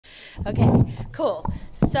Okay, cool.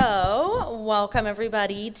 So, welcome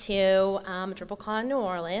everybody to DrupalCon New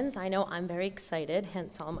Orleans. I know I'm very excited,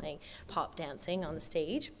 hence all my pop dancing on the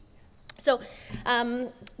stage. So,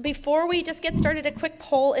 before we just get started, a quick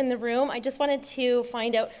poll in the room. I just wanted to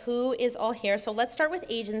find out who is all here. So let's start with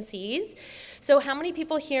agencies. So how many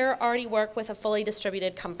people here already work with a fully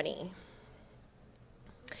distributed company?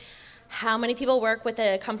 How many people work with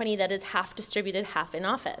a company that is half distributed, half in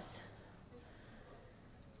office?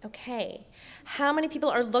 Okay. How many people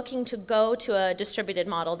are looking to go to a distributed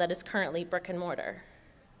model that is currently brick and mortar?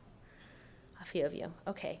 A few of you.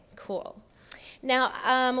 Okay, cool.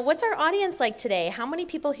 Now, what's our audience like today? How many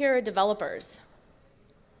people here are developers?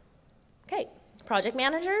 Okay, project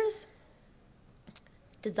managers?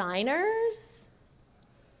 Designers?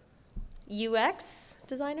 UX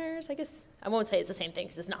designers, I guess? I won't say it's the same thing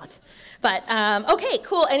because it's not. But, okay,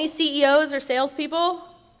 cool. Any CEOs or salespeople?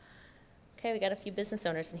 Okay, we got a few business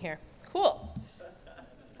owners in here. Cool.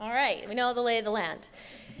 All right, we know the lay of the land.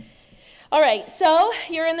 All right, so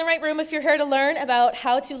you're in the right room if you're here to learn about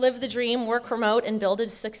how to live the dream, work remote, and build a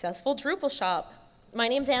successful Drupal shop. My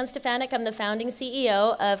name's Anne Stefanik. I'm the founding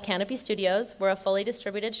CEO of Canopy Studios. We're a fully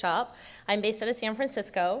distributed shop. I'm based out of San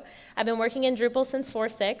Francisco. I've been working in Drupal since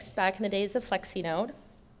 4.6, back in the days of FlexiNode.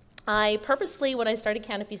 I purposely, when I started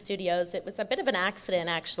Canopy Studios, it was a bit of an accident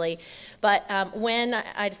actually, but when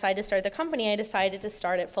I decided to start the company, I decided to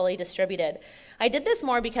start it fully distributed. I did this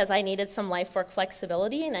more because I needed some life-work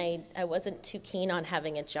flexibility, and I wasn't too keen on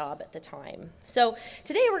having a job at the time. So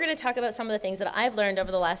today we're going to talk about some of the things that I've learned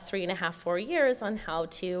over the last 3.5, 4 years on how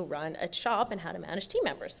to run a shop and how to manage team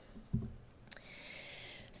members.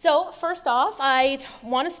 So first off, I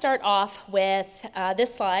want to start off with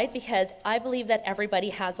this slide because I believe that everybody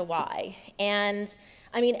has a why. And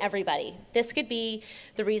I mean everybody. This could be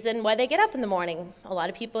the reason why they get up in the morning. A lot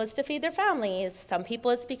of people it's to feed their families. Some people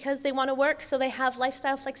it's because they want to work so they have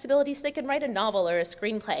lifestyle flexibility so they can write a novel or a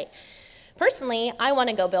screenplay. Personally, I want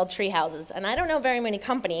to go build tree houses, and I don't know very many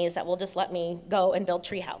companies that will just let me go and build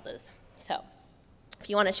tree houses. So if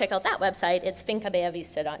you want to check out that website, it's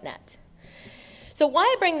fincabeavista.net. So why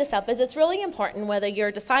I bring this up is it's really important whether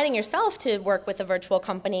you're deciding yourself to work with a virtual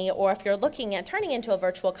company or if you're looking at turning into a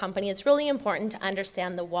virtual company, it's really important to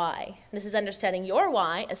understand the why. This is understanding your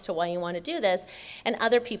why as to why you want to do this and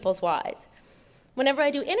other people's whys. Whenever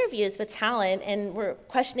I do interviews with talent and we're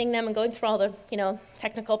questioning them and going through all the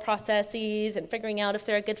technical processes and figuring out if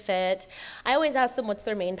they're a good fit, I always ask them what's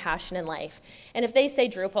their main passion in life. And if they say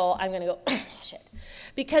Drupal, I'm going to go, shit.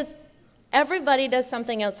 Because everybody does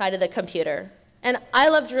something outside of the computer. And I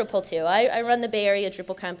love Drupal too. I run the Bay Area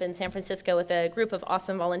Drupal Camp in San Francisco with a group of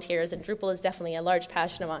awesome volunteers, and Drupal is definitely a large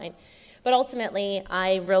passion of mine. But ultimately,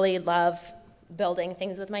 I really love building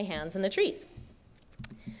things with my hands in the trees.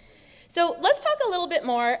 So let's talk a little bit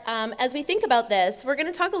more, as we think about this, we're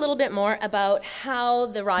going to talk a little bit more about how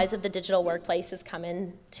the rise of the digital workplace has come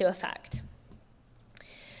into effect.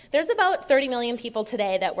 There's about 30 million people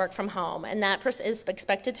today that work from home, and that is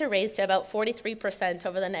expected to raise to about 43%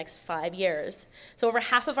 over the next 5 years. So over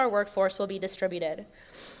half of our workforce will be distributed.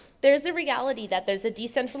 There's a reality that there's a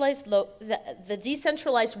the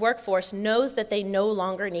decentralized workforce knows that they no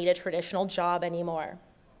longer need a traditional job anymore.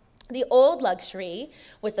 The old luxury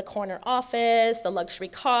was the corner office, the luxury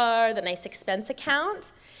car, the nice expense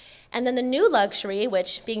account. And then the new luxury,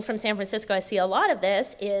 which being from San Francisco, I see a lot of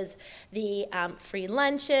this, is the free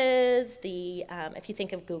lunches, if you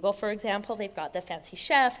think of Google, for example, they've got the fancy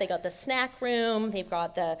chef, they've got the snack room, they've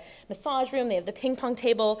got the massage room, they have the ping pong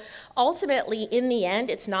table. Ultimately, in the end,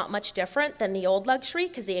 it's not much different than the old luxury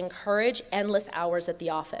because they encourage endless hours at the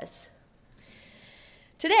office.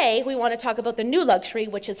 Today, we want to talk about the new luxury,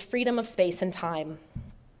 which is freedom of space and time.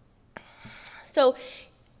 So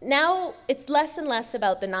now it's less and less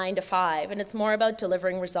about the 9 to 5, and it's more about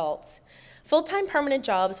delivering results. Full-time permanent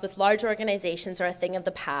jobs with large organizations are a thing of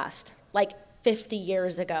the past, like 50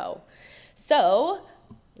 years ago. So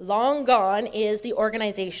long gone is the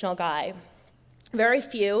organizational guy. Very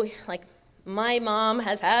few, like my mom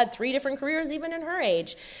has had 3 different careers even in her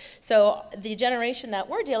age. So the generation that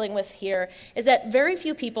we're dealing with here is that very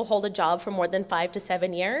few people hold a job for more than 5 to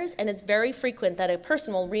 7 years, and it's very frequent that a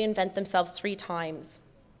person will reinvent themselves 3 times.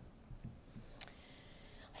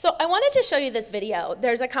 So I wanted to show you this video.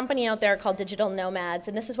 There's a company out there called Digital Nomads,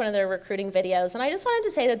 and this is one of their recruiting videos. And I just wanted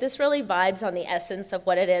to say that this really vibes on the essence of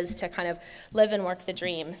what it is to kind of live and work the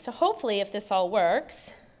dream. So hopefully, if this all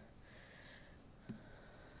works.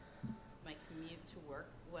 My commute to work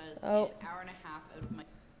was an hour and a half out of my...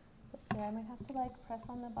 Let's see, I might have to like press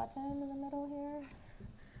on the button in the middle here.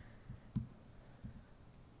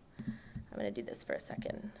 I'm going to do this for a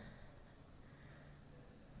second.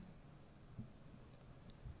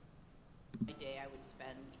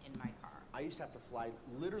 I used to have to fly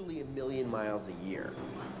literally 1,000,000 miles a year.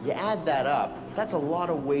 You add that up, that's a lot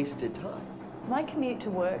of wasted time. My commute to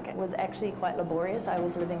work was actually quite laborious. I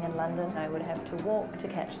was living in London. I would have to walk to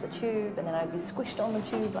catch the tube, and then I'd be squished on the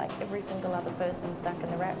tube like every single other person stuck in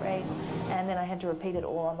the rat race. And then I had to repeat it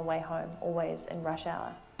all on the way home, always in rush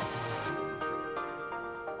hour.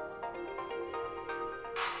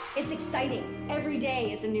 It's exciting. Every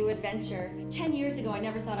day is a new adventure. 10 years ago, I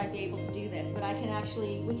never thought I'd be able to do this, but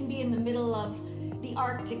we can be in the middle of the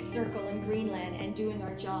Arctic Circle in Greenland and doing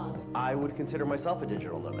our job. I would consider myself a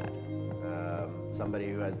digital nomad.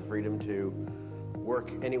 Somebody who has the freedom to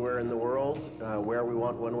work anywhere in the world, where we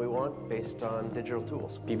want, when we want, based on digital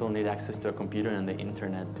tools. People need access to a computer and the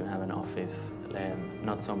internet to have an office,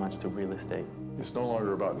 not so much to real estate. It's no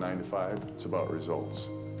longer about 9 to 5, it's about results.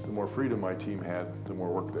 The more freedom my team had, the more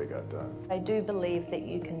work they got done. I do believe that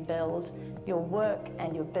you can build your work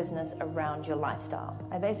and your business around your lifestyle.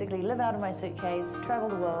 I basically live out of my suitcase, travel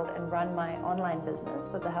the world, and run my online business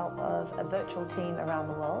with the help of a virtual team around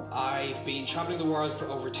the world. I've been traveling the world for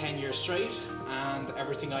over 10 years straight, and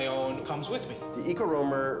everything I own comes with me. The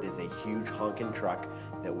Eco-Roamer is a huge honking truck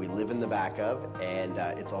that we live in the back of, and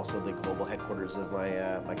it's also the global headquarters of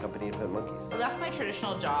my company, Infant Monkeys. I left my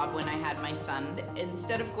traditional job when I had my son.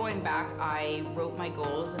 Instead of going back, I wrote my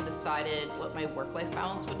goals and decided what my work-life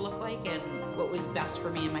balance would look like and what was best for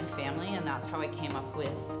me and my family, and that's how I came up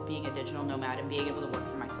with being a digital nomad and being able to work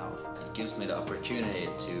for myself. It gives me the opportunity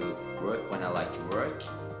to work when I like to work,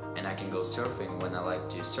 and I can go surfing when I like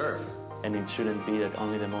to surf. And it shouldn't be that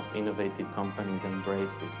only the most innovative companies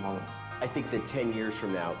embrace these models. I think that 10 years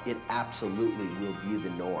from now, it absolutely will be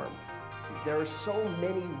the norm. There are so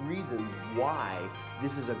many reasons why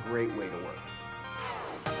this is a great way to work.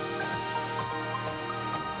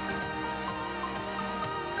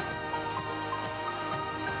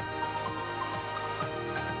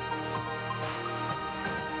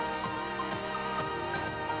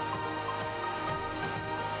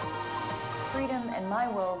 Freedom in my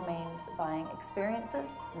world means buying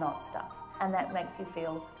experiences, not stuff. And that makes you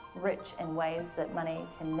feel rich in ways that money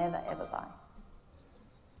can never, ever buy.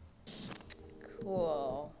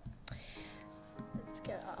 Cool. Let's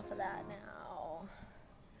get off of that now.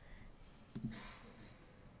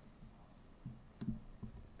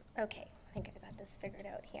 Okay, I think I got this figured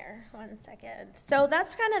out here. 1 second. So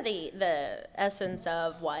that's kind of the essence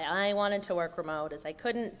of why I wanted to work remote, is I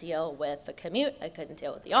couldn't deal with the commute, I couldn't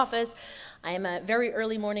deal with the office. I am a very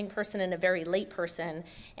early morning person and a very late person,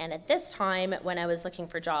 and at this time when I was looking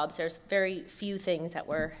for jobs, there's very few things that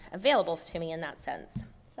were available to me in that sense.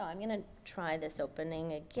 So I'm going to try this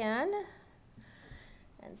opening again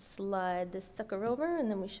and slide this sucker over, and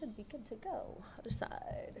then we should be good to go. Other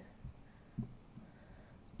side.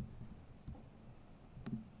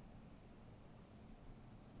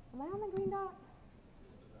 Am I on the green dot?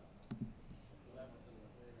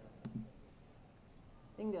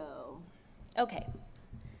 Bingo. Okay,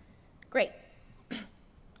 great.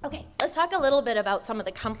 Okay, let's talk a little bit about some of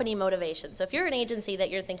the company motivations. So if you're an agency that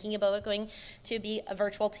you're thinking about going to be a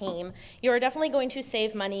virtual team, you're definitely going to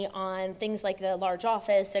save money on things like the large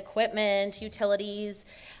office, equipment, utilities,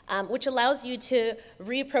 which allows you to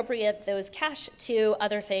reappropriate those cash to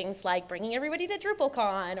other things like bringing everybody to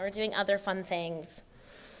DrupalCon or doing other fun things.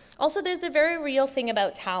 Also, there's a very real thing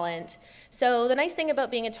about talent. So the nice thing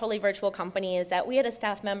about being a totally virtual company is that we had a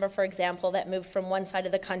staff member, for example, that moved from one side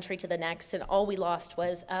of the country to the next, and all we lost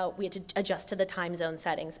was we had to adjust to the time zone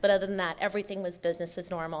settings. But other than that, everything was business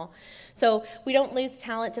as normal. So we don't lose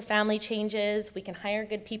talent to family changes. We can hire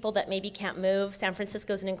good people that maybe can't move. San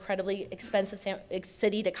Francisco is an incredibly expensive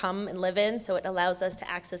city to come and live in, so it allows us to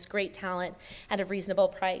access great talent at a reasonable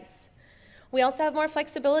price. We also have more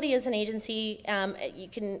flexibility as an agency. You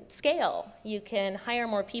can scale. You can hire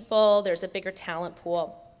more people. There's a bigger talent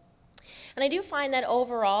pool. And I do find that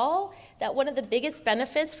overall, that one of the biggest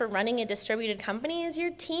benefits for running a distributed company is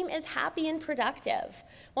your team is happy and productive.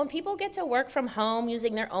 When people get to work from home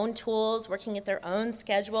using their own tools, working at their own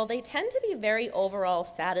schedule, they tend to be very overall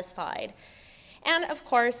satisfied. And of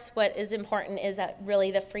course, what is important is that really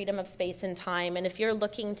the freedom of space and time. And if you're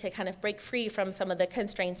looking to kind of break free from some of the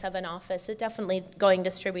constraints of an office, it definitely going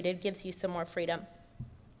distributed gives you some more freedom.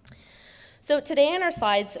 So today in our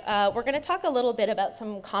slides, we're going to talk a little bit about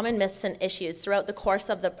some common myths and issues throughout the course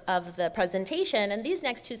of the presentation, and these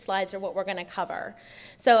next two slides are what we're going to cover.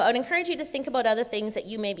 So I would encourage you to think about other things that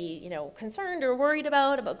you may be concerned or worried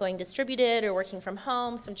about going distributed or working from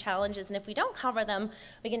home, some challenges, and if we don't cover them,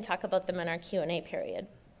 we can talk about them in our Q&A period.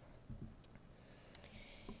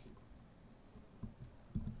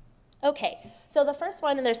 Okay, so the first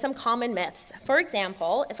one, and there's some common myths. For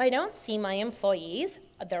example, if I don't see my employees,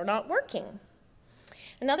 they're not working.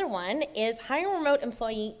 Another one is hiring a remote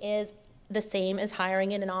employee is the same as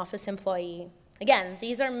hiring an office employee. Again,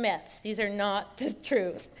 these are myths. These are not the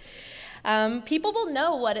truth. People will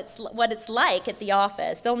know what it's like at the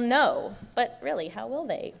office. They'll know, but really, how will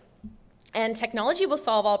they? And technology will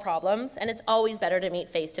solve all problems, and it's always better to meet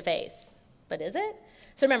face-to-face. But is it?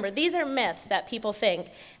 So remember, these are myths that people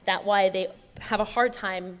think that why they have a hard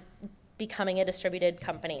time becoming a distributed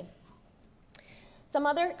company. Some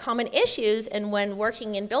other common issues when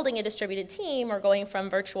working and building a distributed team or going from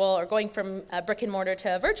virtual or going from a brick and mortar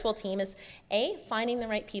to a virtual team is A, finding the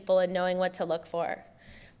right people and knowing what to look for.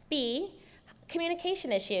 B,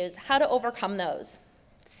 communication issues, how to overcome those.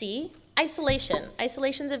 C, isolation.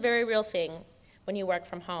 Isolation is a very real thing when you work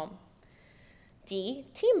from home. D,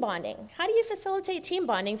 team bonding. How do you facilitate team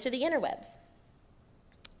bonding through the interwebs?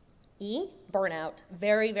 E, burnout.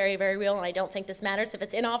 Very, very, very real, and I don't think this matters if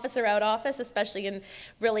it's in office or out office, especially in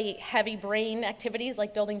really heavy brain activities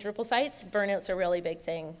like building Drupal sites. Burnout's a really big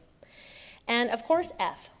thing. And of course,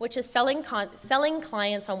 F, which is selling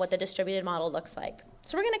clients on what the distributed model looks like.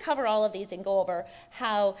 So we're going to cover all of these and go over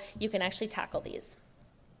how you can actually tackle these,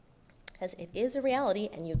 because it is a reality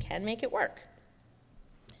and you can make it work.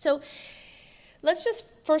 So let's just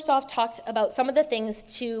first off talk about some of the things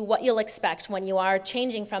to what you'll expect when you are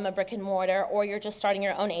changing from a brick and mortar or you're just starting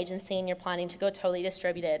your own agency and you're planning to go totally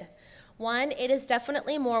distributed. One, it is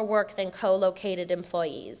definitely more work than co-located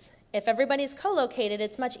employees. If everybody's co-located,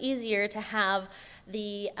 it's much easier to have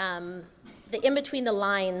the in-between the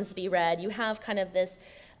lines be read. You have kind of this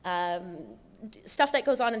stuff that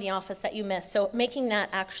goes on in the office that you miss. So making that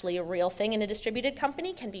actually a real thing in a distributed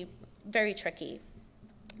company can be very tricky.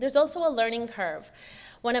 There's also a learning curve.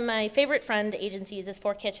 One of my favorite friend agencies is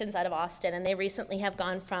 4 Kitchens out of Austin, and they recently have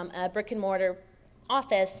gone from a brick and mortar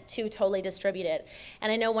office to totally distributed.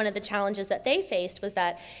 And I know one of the challenges that they faced was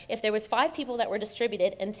that if there was 5 people that were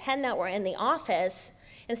distributed and 10 that were in the office,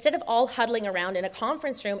 instead of all huddling around in a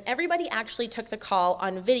conference room, everybody actually took the call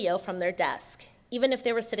on video from their desk, even if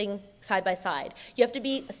they were sitting side by side. You have to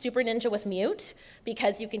be a super ninja with mute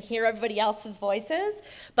because you can hear everybody else's voices,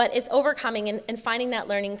 but it's overcoming and finding that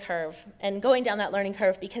learning curve and going down that learning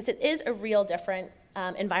curve because it is a real different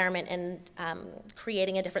environment and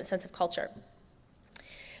creating a different sense of culture.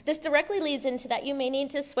 This directly leads into that you may need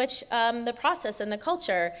to switch the process and the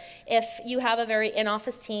culture. If you have a very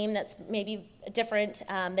in-office team that's maybe different,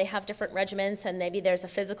 they have different regiments, and maybe there's a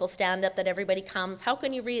physical stand-up that everybody comes, how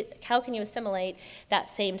can you assimilate that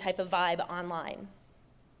same type of vibe online?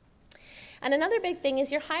 And another big thing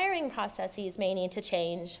is your hiring processes may need to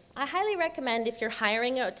change. I highly recommend if you're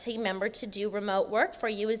hiring a team member to do remote work for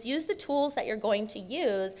you is use the tools that you're going to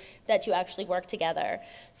use that you actually work together.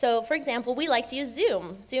 So for example, we like to use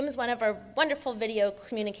Zoom. Zoom is one of our wonderful video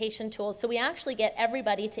communication tools, so we actually get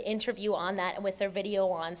everybody to interview on that with their video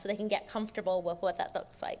on so they can get comfortable with what that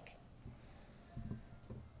looks like.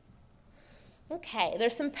 Okay,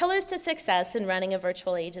 there's some pillars to success in running a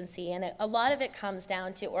virtual agency, and a lot of it comes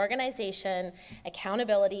down to organization,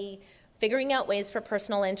 accountability, figuring out ways for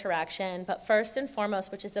personal interaction, but first and foremost,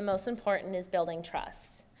 which is the most important, is building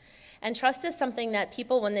trust. And trust is something that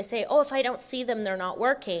people, when they say, oh, if I don't see them, they're not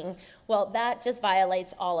working, well, that just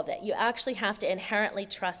violates all of it. You actually have to inherently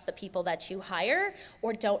trust the people that you hire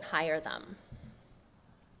or don't hire them.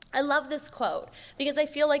 I love this quote because I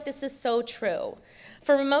feel like this is so true.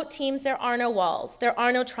 For remote teams, there are no walls. There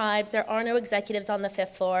are no tribes. There are no executives on the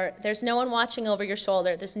 5th floor. There's no one watching over your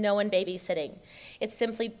shoulder. There's no one babysitting. It's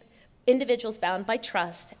simply individuals bound by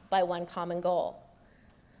trust by one common goal.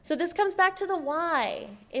 So this comes back to the why.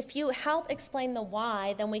 If you help explain the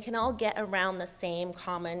why, then we can all get around the same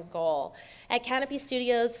common goal. At Canopy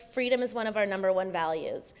Studios, freedom is one of our #1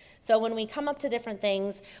 values. So when we come up to different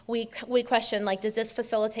things, we question, like, does this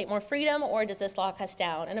facilitate more freedom or does this lock us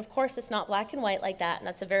down? And of course, it's not black and white like that, and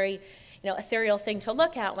that's a very ethereal thing to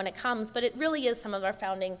look at when it comes, but it really is some of our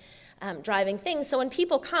founding driving things. So when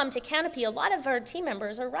people come to Canopy, a lot of our team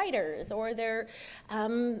members are writers, or they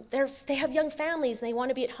have young families and they want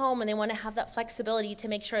to be at home and they want to have that flexibility to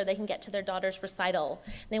make sure they can get to their daughter's recital.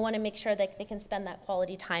 And they want to make sure that they can spend that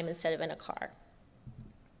quality time instead of in a car.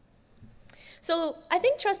 So I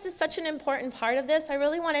think trust is such an important part of this. I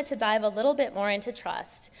really wanted to dive a little bit more into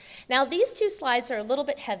trust. Now, these 2 slides are a little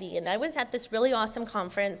bit heavy, and I was at this really awesome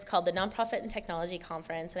conference called the Nonprofit and Technology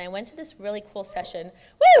Conference, and I went to this really cool session.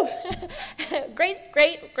 Woo!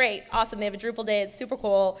 Great, awesome. They have a Drupal day. It's super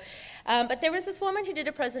cool. But there was this woman who did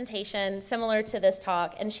a presentation similar to this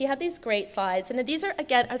talk, and she had these great slides. And these are,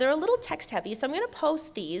 again, they're a little text heavy, so I'm going to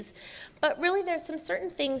post these. But really, there's some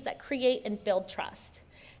certain things that create and build trust.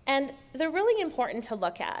 And they're really important to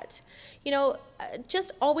look at. You know,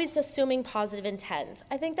 just always assuming positive intent.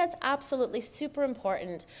 I think that's absolutely super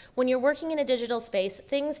important. When you're working in a digital space,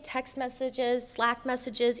 things, text messages, Slack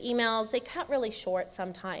messages, emails, they cut really short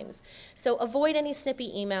sometimes. So avoid any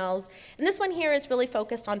snippy emails. And this one here is really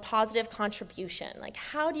focused on positive contribution. Like,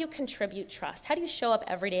 how do you contribute trust? How do you show up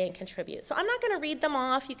every day and contribute? So I'm not going to read them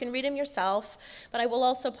off. You can read them yourself, but I will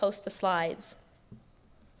also post the slides.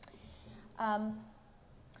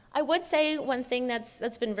 I would say one thing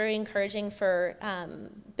that's been very encouraging for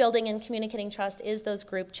building and communicating trust is those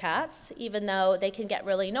group chats. Even though they can get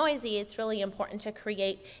really noisy, it's really important to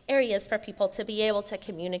create areas for people to be able to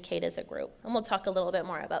communicate as a group. And we'll talk a little bit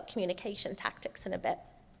more about communication tactics in a bit.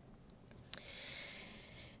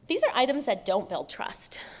 These are items that don't build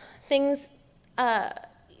trust. Things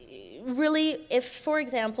really, for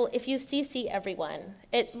example, if you CC everyone,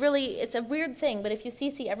 it's a weird thing, but if you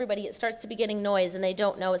CC everybody, it starts to be getting noise and they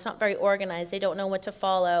don't know, it's not very organized, they don't know what to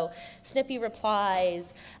follow, snippy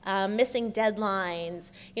replies, missing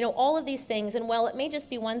deadlines, you know, all of these things, and while it may just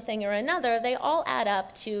be one thing or another, they all add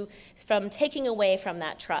up to from taking away from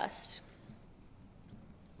that trust.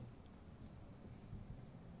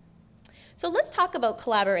 So let's talk about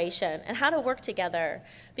collaboration and how to work together,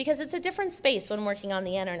 because it's a different space when working on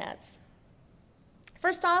the internets.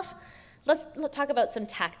 First off, let's talk about some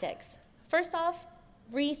tactics. First off,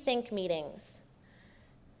 rethink meetings.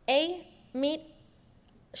 Meet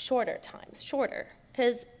shorter times,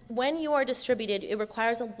 because when you are distributed, it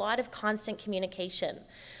requires a lot of constant communication.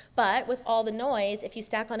 But with all the noise, if you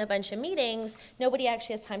stack on a bunch of meetings, nobody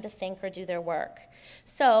actually has time to think or do their work.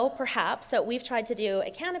 So perhaps what we've tried to do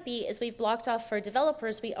at Canopy is we've blocked off for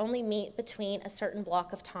developers, we only meet between a certain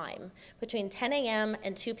block of time, between 10 a.m.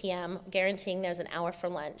 and 2 p.m., guaranteeing there's an hour for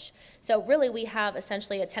lunch. So really we have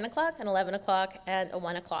essentially a 10 o'clock, an 11 o'clock, and a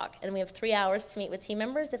 1 o'clock. And we have 3 hours to meet with team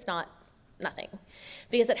members, if not nothing,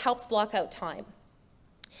 because it helps block out time.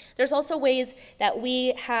 There's also ways that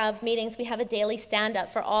we have meetings. We have a daily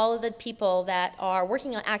stand-up for all of the people that are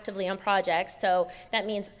working actively on projects. So that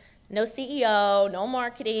means no CEO, no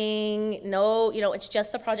marketing, it's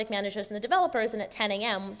just the project managers and the developers. And at 10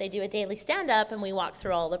 a.m., they do a daily stand-up, and we walk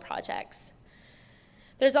through all the projects.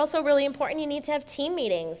 There's also really important, you need to have team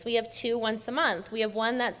meetings. We have 2 once a month. We have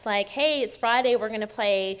one that's like, hey, it's Friday, we're going to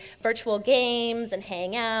play virtual games and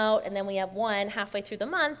hang out. And then we have one halfway through the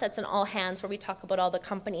month that's an all hands where we talk about all the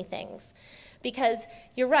company things. Because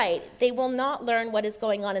you're right, they will not learn what is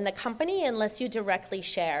going on in the company unless you directly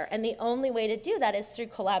share. And the only way to do that is through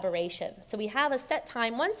collaboration. So we have a set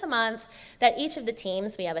time once a month that each of the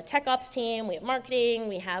teams, we have a tech ops team, we have marketing,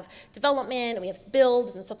 we have development, we have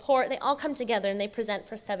builds and support, they all come together and they present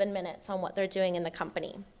for 7 minutes on what they're doing in the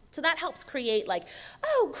company. So that helps create like,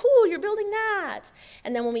 oh, cool, you're building that.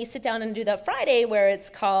 And then when we sit down and do that Friday where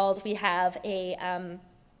it's called, we have a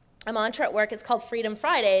mantra at work, it's called Freedom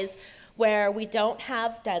Fridays, where we don't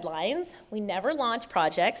have deadlines, we never launch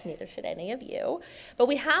projects, neither should any of you, but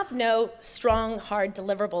we have no strong, hard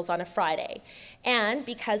deliverables on a Friday. And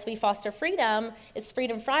because we foster freedom, it's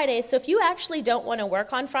Freedom Friday, so if you actually don't want to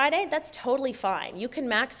work on Friday, that's totally fine. You can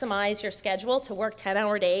maximize your schedule to work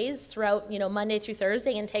 10-hour days throughout, Monday through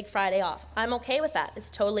Thursday and take Friday off. I'm okay with that.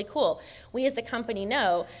 It's totally cool. We as a company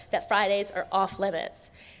know that Fridays are off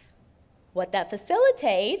limits. What that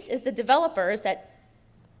facilitates is the developers that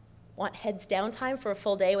want heads down time for a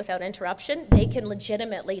full day without interruption, they can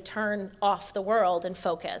legitimately turn off the world and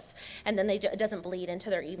focus. And then it doesn't bleed into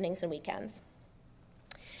their evenings and weekends.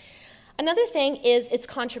 Another thing is its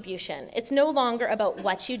contribution. It's no longer about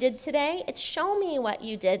what you did today. It's show me what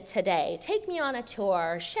you did today. Take me on a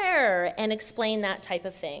tour, share, and explain that type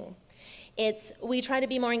of thing. We try to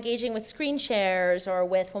be more engaging with screen shares or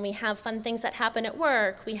with when we have fun things that happen at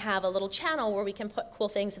work, we have a little channel where we can put cool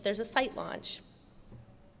things if there's a site launch.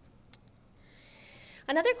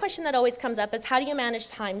 Another question that always comes up is how do you manage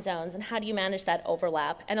time zones and how do you manage that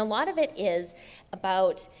overlap? And a lot of it is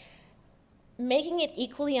about making it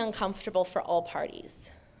equally uncomfortable for all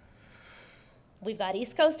parties. We've got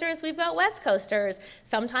East Coasters, we've got West Coasters.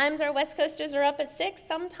 Sometimes our West Coasters are up at 6,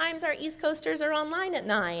 sometimes our East Coasters are online at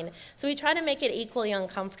 9. So we try to make it equally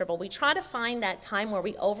uncomfortable. We try to find that time where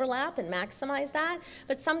we overlap and maximize that,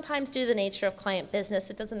 but sometimes due to the nature of client business,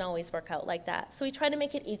 it doesn't always work out like that. So we try to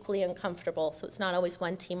make it equally uncomfortable so it's not always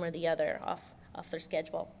one team or the other off their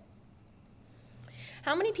schedule.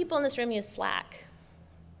 How many people in this room use Slack?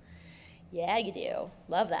 Yeah, you do.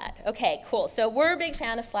 Love that. Okay, cool. So we're a big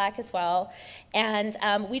fan of Slack as well, and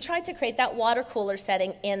we tried to create that water cooler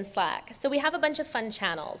setting in Slack. So we have a bunch of fun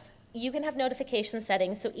channels. you can have notification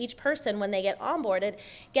settings so each person, when they get onboarded,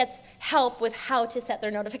 gets help with how to set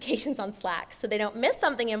their notifications on Slack so they don't miss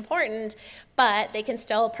something important, but they can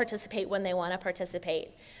still participate when they want to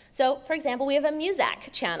participate. So, for example, we have a music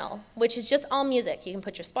channel, which is just all music. You can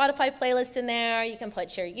put your Spotify playlist in there. You can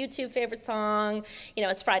put your YouTube favorite song. You know,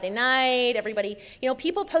 it's Friday night. Everybody, you know,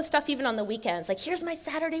 people post stuff even on the weekends, like, here's my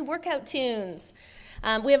Saturday workout tunes.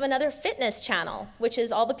 We have another fitness channel, which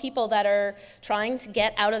is all the people that are trying to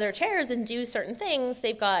get out of their chairs and do certain things.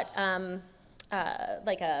 They've got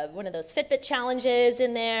like one of those Fitbit challenges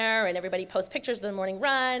in there, and everybody posts pictures of their morning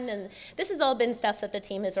run. And this has all been stuff that the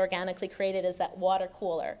team has organically created as that water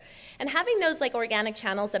cooler. And having those like organic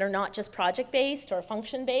channels that are not just project-based or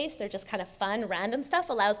function-based, they're just kind of fun, random stuff,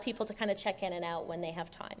 allows people to kind of check in and out when they have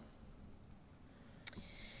time.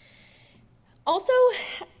 Also,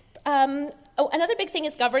 another big thing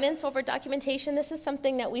is governance over documentation. This is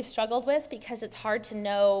something that we've struggled with because it's hard to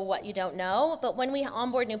know what you don't know. But when we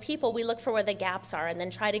onboard new people, we look for where the gaps are and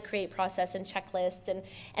then try to create process and checklists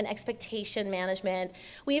and expectation management.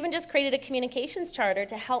 We even just created a communications charter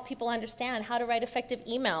to help people understand how to write effective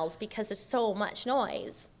emails because there's so much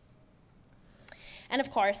noise. And of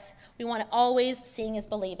course, we want to always seeing is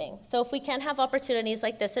believing. So if we can have opportunities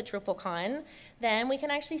like this at DrupalCon, then we can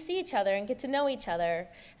actually see each other and get to know each other.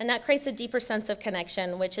 And that creates a deeper sense of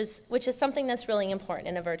connection, which is something that's really important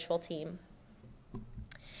in a virtual team.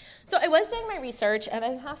 So I was doing my research, and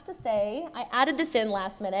I have to say, I added this in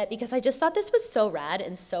last minute because I just thought this was so rad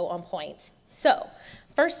and so on point. So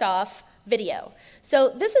first off, video. So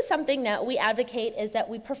this is something that we advocate is that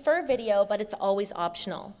we prefer video, but it's always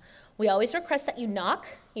optional. We always request that you knock.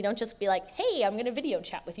 You don't just be like, hey, I'm going to video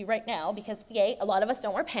chat with you right now, because A, a lot of us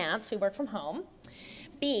don't wear pants. We work from home.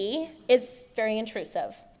 B, it's very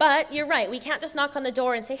intrusive. But you're right. We can't just knock on the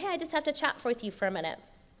door and say, hey, I just have to chat with you for a minute.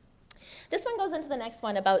 This one goes into the next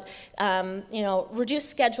one about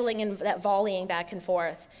reduced scheduling and that volleying back and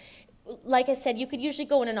forth. Like I said, you could usually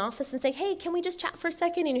go in an office and say, hey, can we just chat for a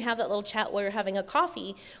second? And you have that little chat while you're having a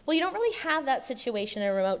coffee. Well, you don't really have that situation in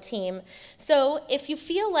a remote team. So if you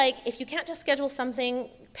feel like if you can't just schedule something,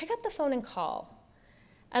 pick up the phone and call.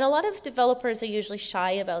 And a lot of developers are usually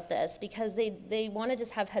shy about this because they want to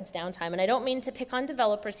just have heads down time. And I don't mean to pick on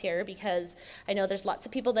developers here because I know there's lots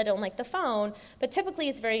of people that don't like the phone, but typically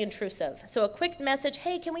it's very intrusive. So a quick message,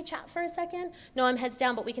 hey, can we chat for a second? No, I'm heads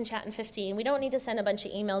down, but we can chat in 15. We don't need to send a bunch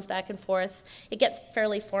of emails back and forth. It gets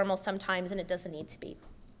fairly formal sometimes, and it doesn't need to be.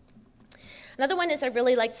 Another one is I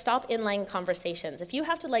really like stop inline conversations. If you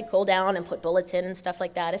have to like go down and put bullets in and stuff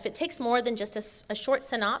like that, if it takes more than just a short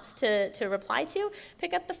synopsis to reply to,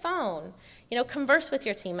 pick up the phone. You know, converse with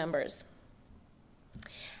your team members.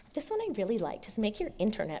 This one I really liked is make your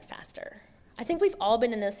internet faster. I think we've all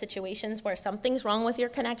been in those situations where something's wrong with your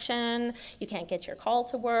connection, you can't get your call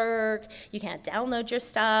to work, you can't download your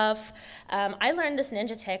stuff. I learned this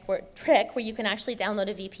ninja trick where you can actually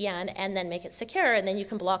download a VPN and then make it secure, and then you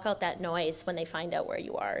can block out that noise when they find out where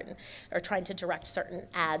you are or trying to direct certain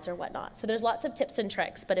ads or whatnot. So there's lots of tips and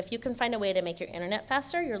tricks, but if you can find a way to make your internet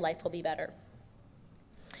faster, your life will be better.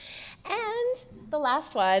 And the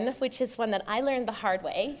last one, which is one that I learned the hard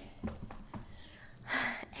way,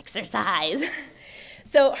 exercise.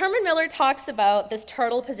 So Herman Miller talks about this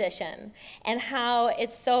turtle position and how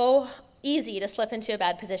it's so easy to slip into a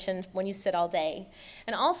bad position when you sit all day.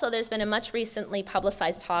 And also there's been a much recently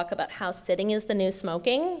publicized talk about how sitting is the new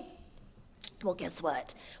smoking. Well, guess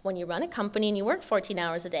what? When you run a company and you work 14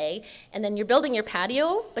 hours a day, and then you're building your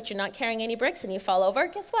patio, but you're not carrying any bricks and you fall over,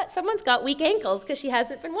 guess what? Someone's got weak ankles because she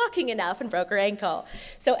hasn't been walking enough and broke her ankle.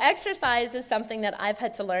 So exercise is something that I've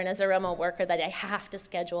had to learn as a remote worker that I have to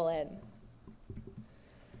schedule in.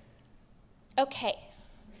 Okay,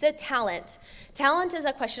 so talent. Talent is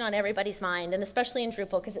a question on everybody's mind, and especially in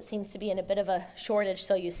Drupal because it seems to be in a bit of a shortage,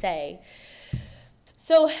 so you say.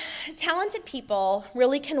 So talented people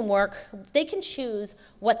really can work, they can choose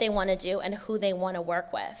what they want to do and who they want to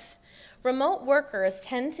work with. Remote workers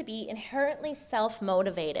tend to be inherently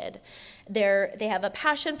self-motivated. They have a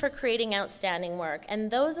passion for creating outstanding work, and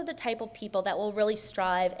those are the type of people that will really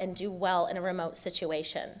strive and do well in a remote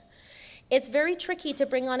situation. It's very tricky to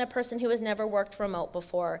bring on a person who has never worked remote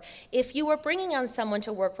before. If you are bringing on someone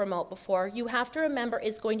to work remote before, you have to remember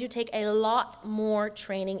it's going to take a lot more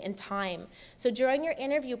training and time. So during your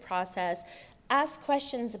interview process, ask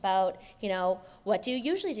questions about, what do you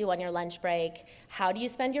usually do on your lunch break? How do you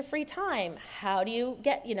spend your free time? How do you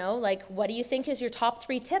get, what do you think is your top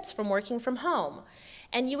 3 tips from working from home?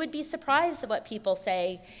 And you would be surprised at what people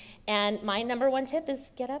say. And my number 1 tip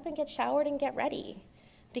is get up and get showered and get ready.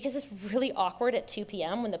 because it's really awkward at 2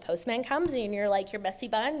 p.m. when the postman comes and you're like your messy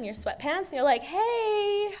bun and your sweatpants and you're like,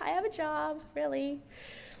 hey, I have a job, really.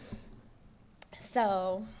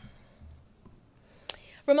 So,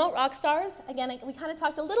 remote rock stars, again, we kind of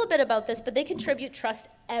talked a little bit about this, but they contribute trust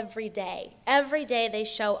every day. Every day they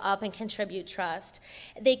show up and contribute trust.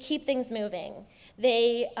 They keep things moving.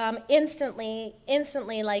 They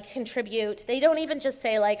instantly like contribute. They don't even just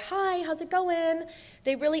say like, hi, how's it going?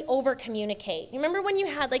 They really over communicate. You remember when you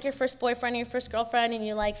had like your first boyfriend or your first girlfriend and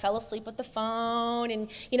you like fell asleep with the phone and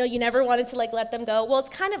you never wanted to like let them go? Well, it's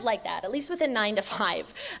kind of like that, at least within 9 to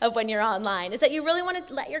 5 of when you're online, is that you really want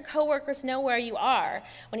to let your coworkers know where you are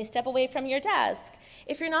when you step away from your desk.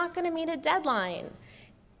 If you're not going to meet a deadline,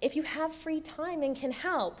 if you have free time and can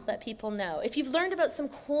help, let people know. If you've learned about some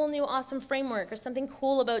cool new awesome framework or something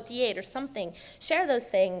cool about D8 or something, share those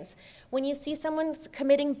things. When you see someone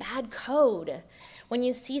committing bad code, when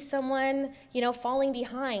you see someone, falling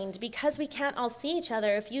behind, because we can't all see each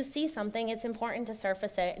other, if you see something, it's important to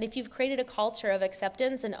surface it. And if you've created a culture of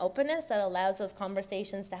acceptance and openness that allows those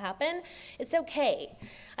conversations to happen, it's okay.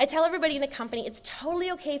 I tell everybody in the company, it's totally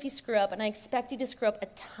okay if you screw up, and I expect you to screw up a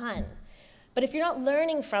ton. But if you're not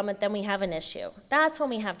learning from it, then we have an issue. That's when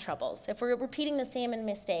we have troubles. If we're repeating the same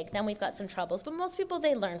mistake, then we've got some troubles. But most people,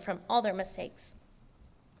 they learn from all their mistakes.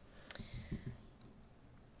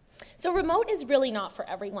 So remote is really not for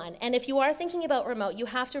everyone. And if you are thinking about remote, you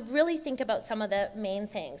have to really think about some of the main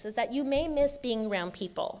things, is that you may miss being around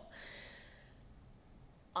people.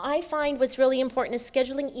 I find what's really important is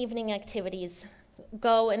scheduling evening activities.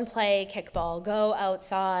 Go and play kickball, go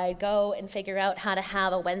outside, go and figure out how to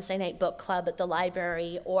have a Wednesday night book club at the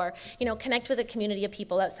library, or connect with a community of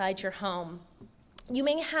people outside your home. You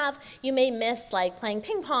may miss like playing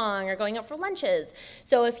ping pong or going out for lunches.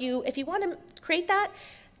 So if you want to create that,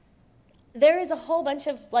 there is a whole bunch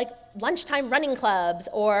of like lunchtime running clubs,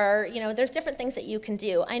 or there's different things that you can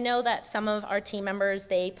do. I know that some of our team members,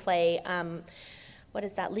 they play what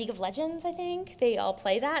is that, League of Legends, I think? They all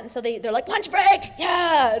play that, and so they're like, lunch break,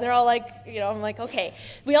 yeah! And they're all like, I'm like, okay.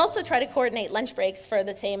 We also try to coordinate lunch breaks for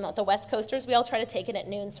the West Coasters. We all try to take it at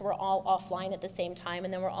noon, so we're all offline at the same time,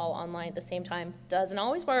 and then we're all online at the same time. Doesn't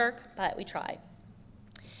always work, but we try.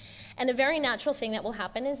 And a very natural thing that will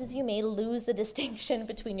happen is you may lose the distinction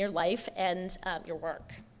between your life and your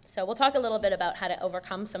work. So we'll talk a little bit about how to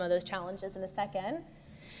overcome some of those challenges in a second.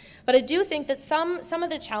 But I do think that some of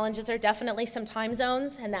the challenges are definitely some time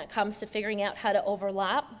zones, and that comes to figuring out how to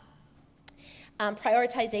overlap.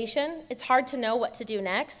 Prioritization, it's hard to know what to do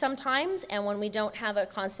next sometimes, and when we don't have a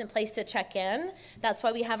constant place to check in, that's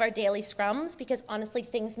why we have our daily scrums, because honestly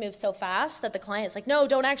things move so fast that the client's like, no,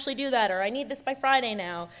 don't actually do that, or I need this by Friday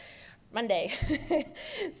now. Monday.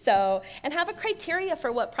 So, and have a criteria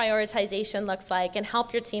for what prioritization looks like and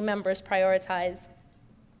help your team members prioritize.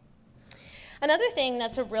 Another thing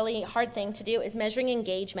that's a really hard thing to do is measuring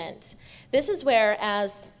engagement. This is where,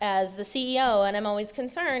 as the CEO, and I'm always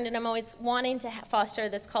concerned, and I'm always wanting to foster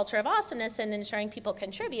this culture of awesomeness and ensuring people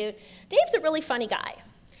contribute, Dave's a really funny guy.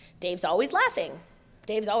 Dave's always laughing.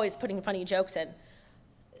 Dave's always putting funny jokes in.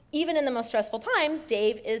 Even in the most stressful times,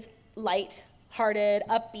 Dave is light-hearted,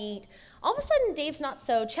 upbeat. All of a sudden, Dave's not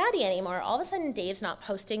so chatty anymore. All of a sudden, Dave's not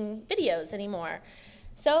posting videos anymore.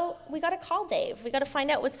 So we got to call Dave. We got to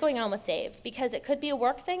find out what's going on with Dave, because it could be a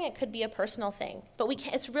work thing, it could be a personal thing. But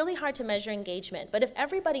it's really hard to measure engagement. But if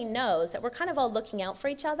everybody knows that we're kind of all looking out for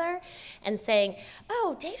each other and saying,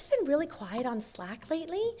 oh, Dave's been really quiet on Slack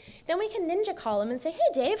lately, then we can ninja call him and say, hey,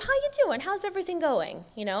 Dave, how you doing? How's everything going?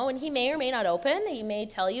 And he may or may not open. He may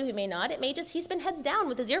tell you, he may not. It may just, he's been heads down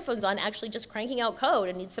with his earphones on, actually just cranking out code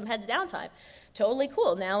and needs some heads down time. Totally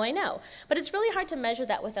cool. Now I know. But it's really hard to measure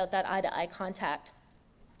that without that eye-to-eye contact.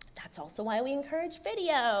 That's also why we encourage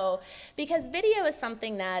video, because video is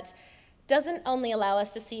something that doesn't only allow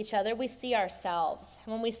us to see each other, we see ourselves.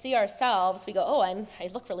 And when we see ourselves, we go, oh, I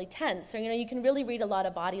look really tense, or you can really read a lot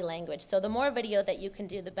of body language. So the more video that you can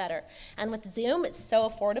do, the better. And with Zoom, it's so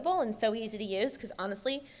affordable and so easy to use, because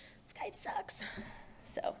honestly, Skype sucks.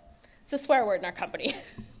 So it's a swear word in our company.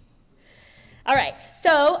 All right,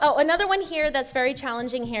 so another one here that's very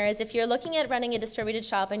challenging here is if you're looking at running a distributed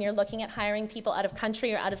shop and you're looking at hiring people out of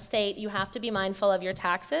country or out of state, you have to be mindful of your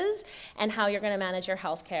taxes and how you're going to manage your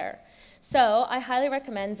health care. So I highly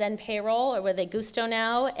recommend Zen Payroll, or with a Gusto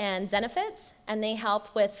now, and Zenefits, and they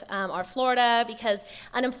help with our Florida, because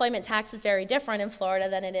unemployment tax is very different in Florida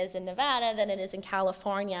than it is in Nevada, than it is in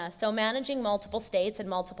California. So managing multiple states and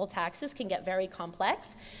multiple taxes can get very complex.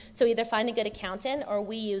 So either find a good accountant, or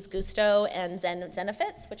we use Gusto and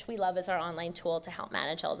Zenefits, which we love as our online tool to help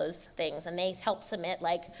manage all those things. And they help submit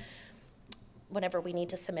like whenever we need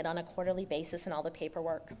to submit on a quarterly basis and all the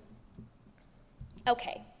paperwork.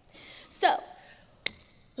 Okay, so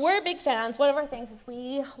we're big fans. One of our things is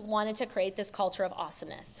we wanted to create this culture of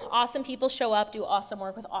awesomeness. Awesome people show up, do awesome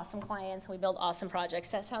work with awesome clients, and we build awesome projects.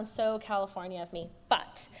 That sounds so California of me,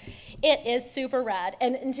 but it is super rad.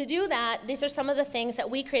 And to do that, these are some of the things that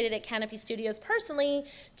we created at Canopy Studios personally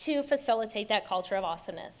to facilitate that culture of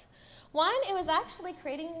awesomeness. One, it was actually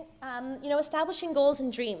creating, establishing goals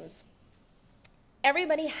and dreams.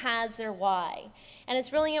 Everybody has their why, and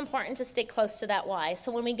it's really important to stay close to that why.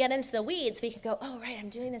 So when we get into the weeds, we can go, oh, right, I'm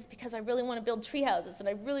doing this because I really want to build tree houses, and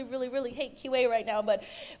I really, really, really hate QA right now, but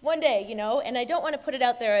one day, and I don't want to put it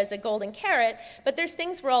out there as a golden carrot, but there's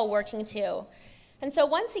things we're all working to. And so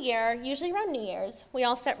once a year, usually around New Year's, we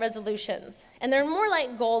all set resolutions. And they're more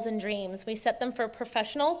like goals and dreams. We set them for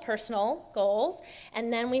professional, personal goals,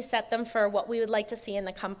 and then we set them for what we would like to see in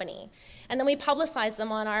the company. And then we publicize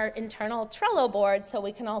them on our internal Trello board so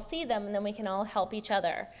we can all see them, and then we can all help each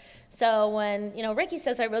other. So when Ricky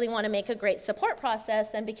says, I really want to make a great support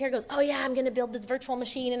process, then Bakir goes, oh yeah, I'm going to build this virtual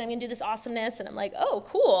machine and I'm going to do this awesomeness. And I'm like, oh,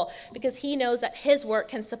 cool, because he knows that his work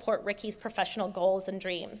can support Ricky's professional goals and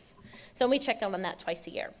dreams. So we check on that twice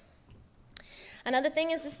a year. Another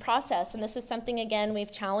thing is this process, and this is something, again,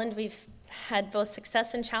 we've had both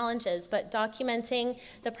success and challenges, but documenting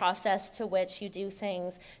the process to which you do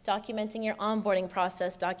things, documenting your onboarding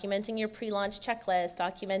process, documenting your pre-launch checklist,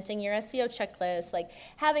 documenting your SEO checklist, like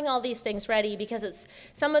having all these things ready, because it's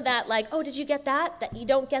some of that like, oh, did you get that? That you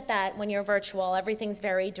don't get that when you're virtual. Everything's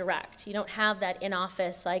very direct. You don't have that in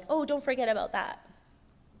office like, oh, don't forget about that.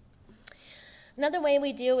 Another way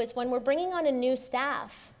we do is when we're bringing on a new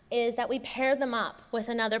staff is that we pair them up with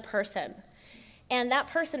another person. And that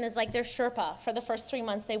person is like their Sherpa for the first 3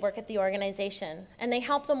 months they work at the organization. And they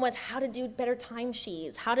help them with how to do better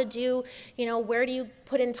timesheets, how to do, where do you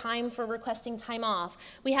put in time for requesting time off.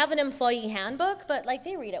 We have an employee handbook, but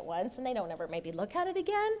they read it once and they don't ever maybe look at it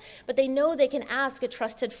again. But they know they can ask a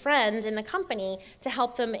trusted friend in the company to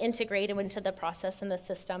help them integrate into the process and the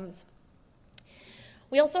systems.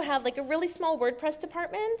 We also have a really small WordPress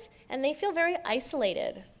department, and they feel very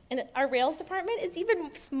isolated. And our Rails department is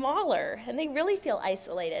even smaller, and they really feel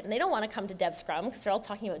isolated. And they don't want to come to Dev Scrum because they're all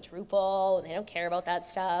talking about Drupal, and they don't care about that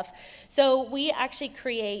stuff. So we actually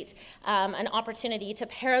create an opportunity to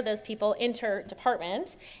pair those people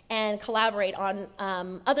inter-department and collaborate on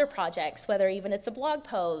other projects, whether even it's a blog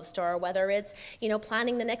post or whether it's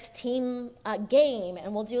planning the next team game.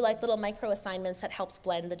 And we'll do little micro assignments that helps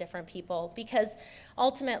blend the different people, because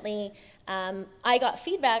ultimately, I got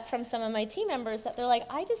feedback from some of my team members that they're like,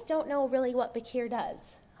 I just don't know really what Bakir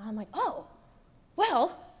does. I'm like, oh,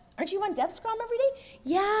 well, aren't you on Dev Scrum every day?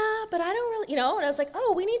 Yeah, but I don't really, and I was like,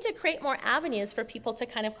 oh, we need to create more avenues for people to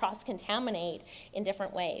kind of cross-contaminate in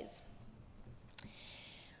different ways.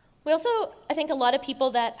 We also, I think a lot of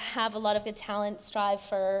people that have a lot of good talent strive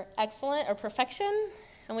for excellence or perfection.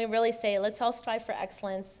 And we really say, let's all strive for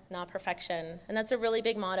excellence, not perfection. And that's a really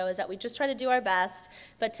big motto, is that we just try to do our best,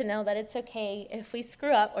 but to know that it's okay if we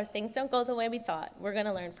screw up or things don't go the way we thought. We're going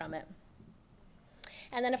to learn from it.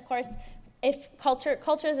 And then, of course, if culture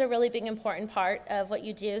is a really big important part of what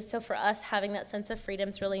you do. So for us, having that sense of freedom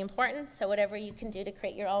is really important. So whatever you can do to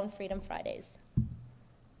create your own Freedom Fridays.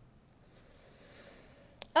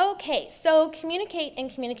 Okay, so communicate and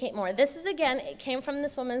communicate more. This is, again, it came from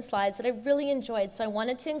this woman's slides that I really enjoyed, so I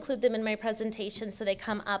wanted to include them in my presentation so they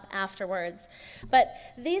come up afterwards. But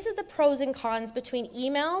these are the pros and cons between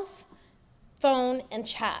emails, phone, and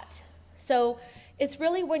chat. So it's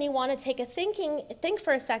really when you want to take think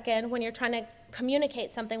for a second when you're trying to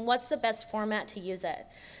communicate something, what's the best format to use it?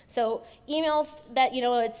 So email, that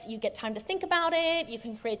you get time to think about it, you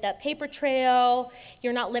can create that paper trail,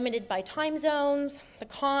 you're not limited by time zones. The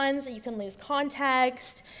cons, you can lose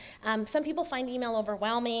context. Some people find email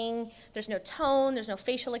overwhelming. There's no tone, there's no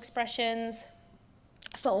facial expressions.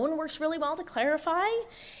 Phone works really well to clarify.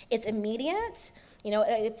 It's immediate.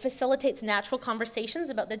 It facilitates natural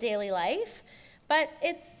conversations about the daily life. But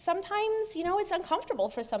it's sometimes, it's uncomfortable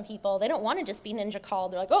for some people. They don't want to just be ninja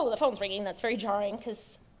called. They're like, oh, the phone's ringing. That's very jarring,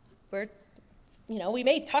 because we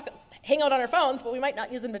may hang out on our phones, but we might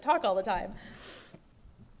not use them to talk all the time.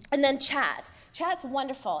 And then chat. Chat's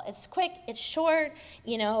wonderful. It's quick, it's short,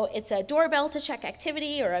 it's a doorbell to check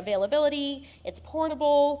activity or availability, it's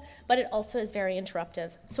portable, but it also is very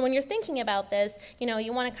interruptive. So when you're thinking about this, you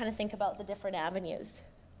want to kind of think about the different avenues.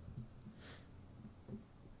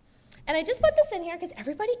 And I just put this in here because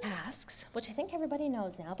everybody asks, which I think everybody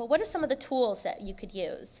knows now, but what are some of the tools that you could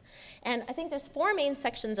use? And I think there's 4 main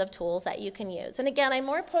sections of tools that you can use. And again, I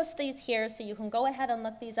more post these here so you can go ahead and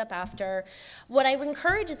look these up after. What I would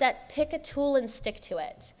encourage is that pick a tool and stick to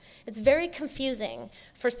it. It's very confusing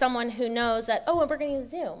for someone who knows that, oh, we're going to use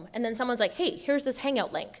Zoom. And then someone's like, hey, here's this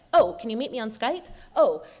Hangout link. Oh, can you meet me on Skype?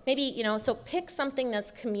 Oh, maybe, so pick something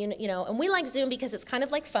that's and we like Zoom because it's kind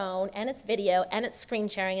of like phone, and it's video, and it's screen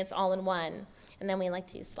sharing, it's all in one. And then we like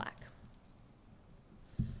to use Slack.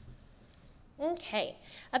 Okay,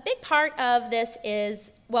 a big part of this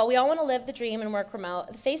is, well, we all want to live the dream and work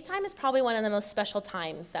remote. FaceTime is probably one of the most special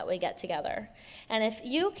times that we get together. And if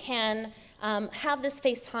you can have this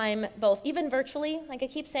FaceTime both, even virtually, like I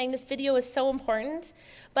keep saying, this video is so important,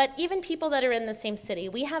 but even people that are in the same city.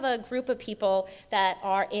 We have a group of people that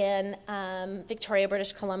are in Victoria,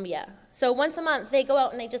 British Columbia. So once a month, they go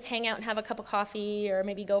out and they just hang out and have a cup of coffee, or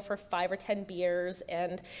maybe go for 5 or 10 beers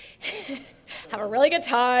and have a really good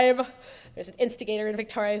time. There's an instigator in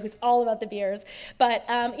Victoria who's all about the beers. But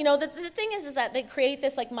the thing is that they create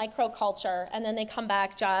this like micro culture, and then they come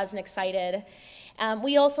back jazzed and excited.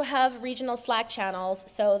 We also have regional Slack channels,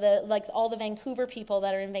 so all the Vancouver people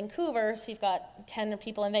that are in Vancouver, so we've got 10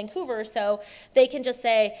 people in Vancouver, so they can just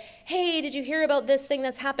say, hey, did you hear about this thing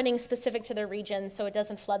that's happening specific to their region, so it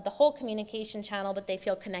doesn't flood the whole communication channel, but they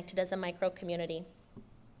feel connected as a micro community.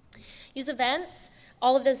 Use events,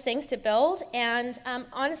 all of those things to build, and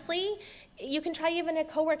honestly, you can try even a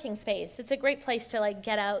co-working space. It's a great place to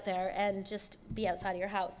get out there and just be outside of your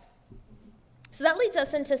house. So that leads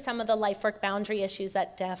us into some of the life-work boundary issues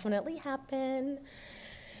that definitely happen.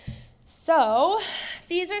 So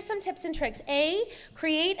these are some tips and tricks. A,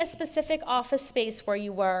 create a specific office space where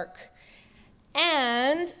you work,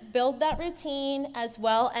 and build that routine as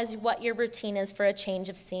well as what your routine is for a change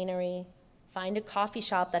of scenery. Find a coffee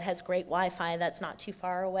shop that has great Wi-Fi that's not too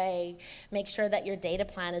far away. Make sure that your data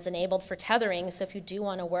plan is enabled for tethering, so if you do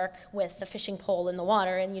want to work with the fishing pole in the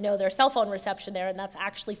water and there's cell phone reception there and that's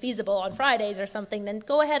actually feasible on Fridays or something, then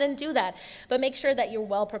go ahead and do that. But make sure that you're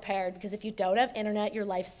well prepared, because if you don't have internet, your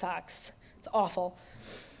life sucks. It's awful.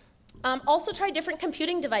 Also try different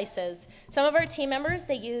computing devices. Some of our team members,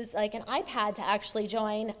 they use an iPad to actually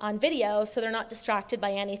join on video, so they're not distracted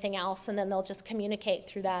by anything else, and then they'll just communicate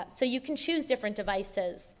through that. So you can choose different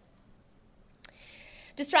devices.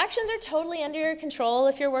 Distractions are totally under your control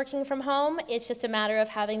if you're working from home. It's just a matter of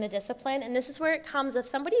having the discipline, and this is where it comes. If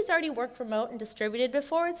somebody's already worked remote and distributed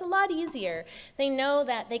before, it's a lot easier. They know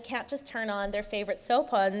that they can't just turn on their favorite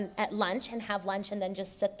soap at lunch and have lunch and then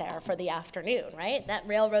just sit there for the afternoon, right? That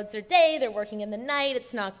railroads their day, they're working in the night,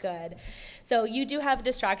 it's not good. So you do have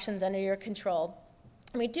distractions under your control.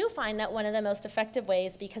 And we do find that one of the most effective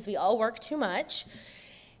ways, because we all work too much,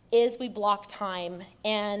 is we block time.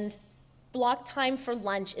 And block time for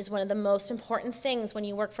lunch is one of the most important things when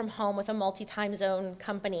you work from home with a multi-time zone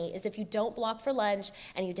company, is if you don't block for lunch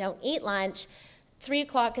and you don't eat lunch, 3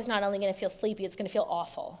 o'clock is not only going to feel sleepy, it's going to feel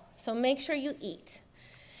awful. So make sure you eat.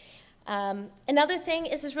 Another thing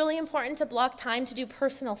is it's really important to block time to do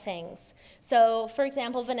personal things. So, for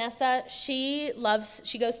example, Vanessa, she goes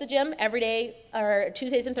to the gym every day, or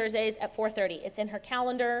Tuesdays and Thursdays at 4:30. It's in her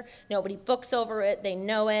calendar. Nobody books over it. They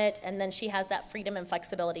know it. And then she has that freedom and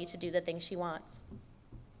flexibility to do the things she wants.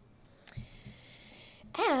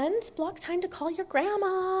 And block time to call your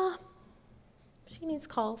grandma. She needs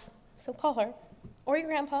calls, so call her, or your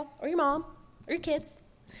grandpa, or your mom, or your kids.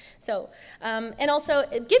 So, and also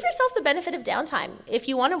give yourself the benefit of downtime. If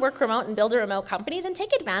you want to work remote and build a remote company, then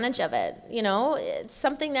take advantage of it. It's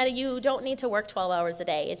something that you don't need to work 12 hours a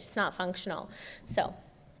day. It's just not functional. So,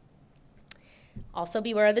 also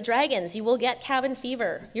beware of the dragons. You will get cabin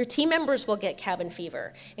fever. Your team members will get cabin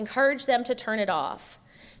fever. Encourage them to turn it off.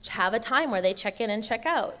 Have a time where they check in and check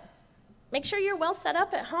out. Make sure you're well set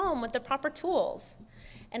up at home with the proper tools.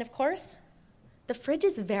 And of course, the fridge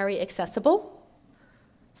is very accessible.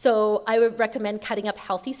 So I would recommend cutting up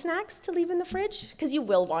healthy snacks to leave in the fridge, because you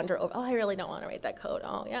will wander over. Oh, I really don't want to write that code.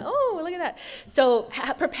 Oh, yeah. Oh, look at that. So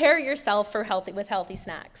prepare yourself with healthy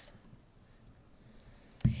snacks.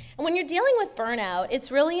 And when you're dealing with burnout, it's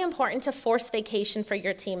really important to force vacation for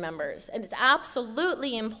your team members. And it's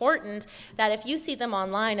absolutely important that if you see them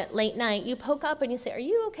online at late night, you poke up and you say, are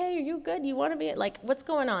you okay? Are you good? You want to be, what's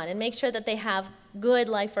going on? And make sure that they have good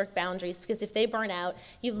life-work boundaries, because if they burn out,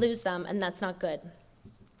 you lose them, and that's not good.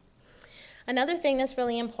 Another thing that's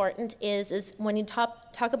really important is when you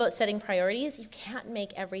talk about setting priorities, you can't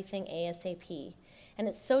make everything ASAP. And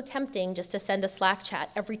it's so tempting just to send a Slack chat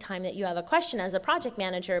every time that you have a question as a project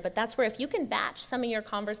manager, but that's where if you can batch some of your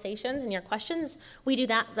conversations and your questions, we do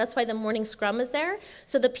that. That's why the morning scrum is there,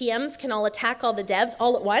 so the PMs can all attack all the devs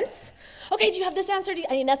all at once. Okay, do you have this answer?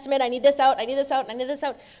 I need an estimate, I need this out, I need this out, I need this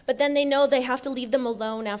out. But then they know they have to leave them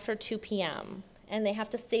alone after 2 p.m. and they have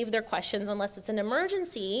to save their questions unless it's an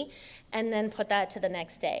emergency, and then put that to the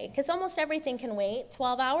next day. Because almost everything can wait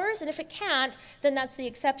 12 hours, and if it can't, then that's the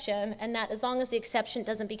exception, and that as long as the exception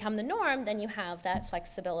doesn't become the norm, then you have that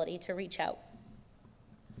flexibility to reach out.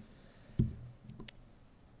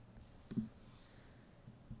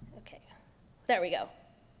 Okay, there we go.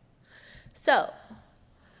 So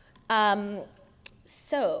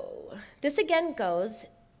this again goes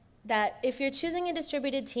that if you're choosing a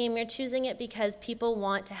distributed team, you're choosing it because people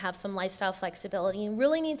want to have some lifestyle flexibility. You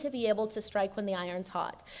really need to be able to strike when the iron's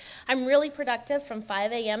hot. I'm really productive from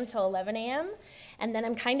 5 a.m. till 11 a.m., and then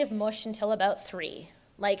I'm kind of mush until about 3.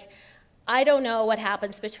 Like, I don't know what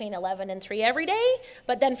happens between 11 and 3 every day,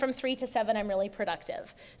 but then from 3 to 7, I'm really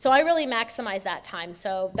productive. So I really maximize that time,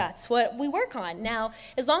 so that's what we work on. Now,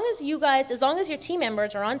 as long as your team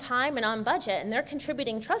members are on time and on budget, and they're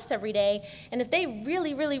contributing trust every day, and if they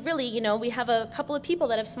really, we have a couple of people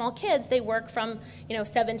that have small kids, they work from,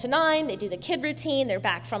 7 to 9, they do the kid routine, they're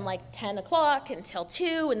back from like 10 o'clock until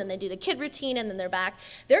 2, and then they do the kid routine, and then they're back.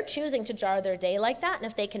 They're choosing to jar their day like that, and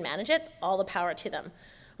if they can manage it, all the power to them.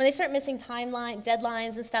 When they start missing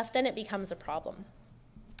deadlines and stuff, then it becomes a problem.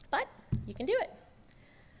 But you can do it.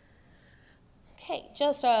 Okay,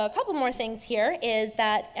 just a couple more things here is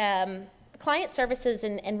that client services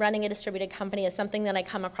and running a distributed company is something that I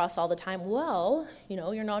come across all the time. Well,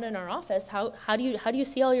 you're not in our office. How do you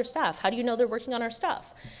see all your staff? How do you know they're working on our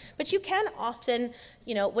stuff? But you can often,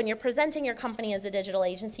 when you're presenting your company as a digital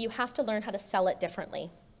agency, you have to learn how to sell it differently.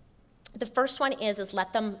 The first one is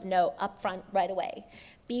let them know upfront right away.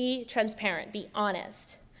 Be transparent, be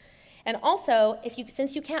honest. And also,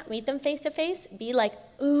 since you can't meet them face-to-face, be like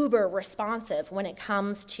uber responsive when it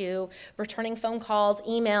comes to returning phone calls,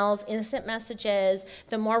 emails, instant messages.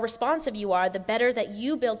 The more responsive you are, the better that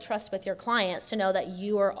you build trust with your clients to know that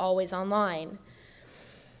you are always online.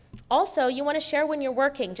 Also, you want to share when you're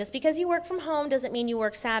working. Just because you work from home doesn't mean you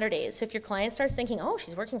work Saturdays. So if your client starts thinking, oh,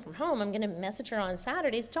 she's working from home, I'm going to message her on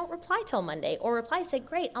Saturdays, don't reply till Monday. Or reply, say,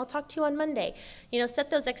 great, I'll talk to you on Monday. Set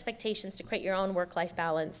those expectations to create your own work-life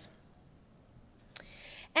balance.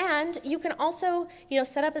 And you can also,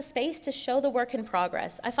 set up a space to show the work in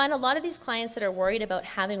progress. I find a lot of these clients that are worried about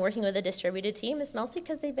working with a distributed team is mostly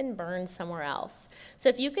because they've been burned somewhere else. So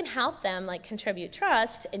if you can help them contribute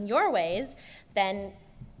trust in your ways, then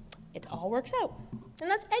it all works out. And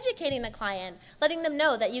that's educating the client, letting them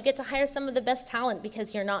know that you get to hire some of the best talent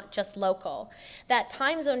because you're not just local. That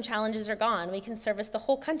time zone challenges are gone. We can service the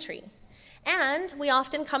whole country. And we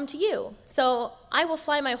often come to you. So I will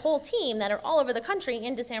fly my whole team that are all over the country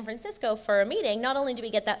into San Francisco for a meeting. Not only do we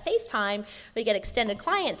get that face time, we get extended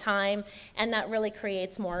client time, and that really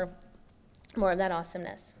creates more of that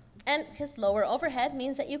awesomeness. And because lower overhead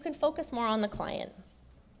means that you can focus more on the client.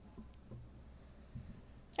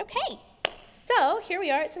 Okay, so here we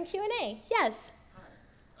are at some Q&A. Yes? Hi,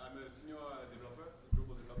 I'm a senior developer, a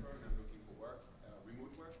Drupal developer, and I'm looking for work,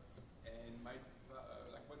 remote work. And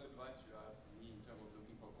what advice do you have for me in terms of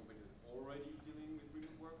looking for a company that's already dealing with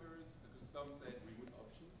remote workers? Because some said remote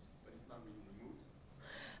options, but it's not really remote.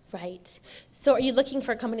 Right. So are you looking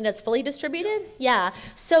for a company that's fully distributed? Yeah.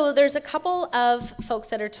 So there's a couple of folks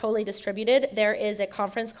that are totally distributed. There is a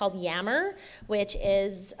conference called Yammer, which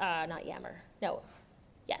is, not Yammer, no.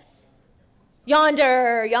 Yes.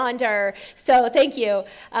 Yonder. So thank you.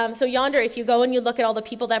 So Yonder, if you go and you look at all the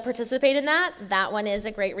people that participate in that one is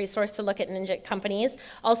a great resource to look at ninja companies.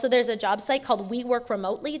 Also, there's a job site called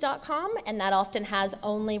weworkremotely.com, and that often has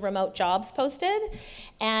only remote jobs posted.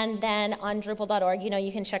 And then on Drupal.org,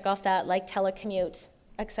 you can check off that telecommute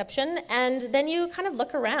exception, and then you kind of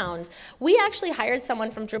look around. We actually hired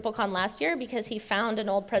someone from DrupalCon last year because he found an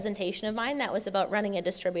old presentation of mine that was about running a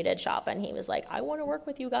distributed shop, and he was like, I want to work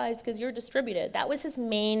with you guys because you're distributed. That was his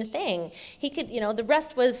main thing. He could, the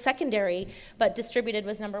rest was secondary, but distributed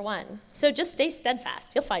was number one. So just stay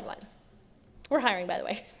steadfast. You'll find one. We're hiring, by the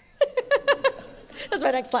way. That's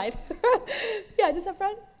my next slide. Yeah, just up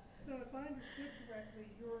front. So if I understood correctly,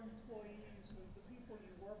 your employees, the people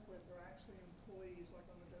you work with, are actually employees, like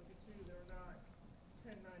on the W-2, they're not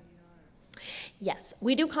 1099. Yes,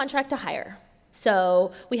 we do contract to hire.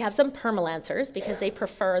 So we have some permalancers because they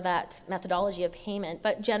prefer that methodology of payment,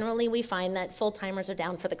 but generally we find that full-timers are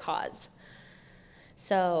down for the cause.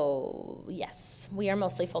 So yes, we are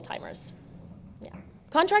mostly full-timers. Yeah.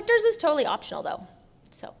 Contractors is totally optional though,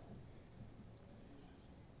 so.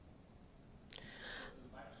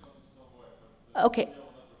 Okay.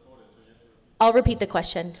 I'll repeat the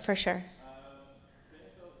question for sure.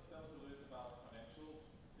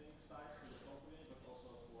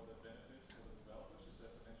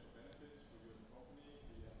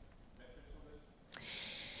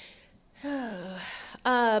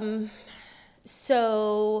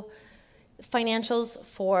 So financials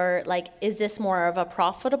for, like, is this more of a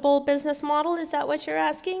profitable business model? Is that what you're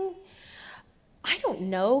asking? I don't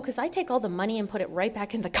know, because I take all the money and put it right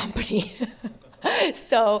back in the company.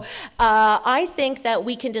 So I think that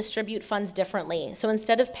we can distribute funds differently. So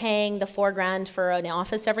instead of paying the $4,000 for an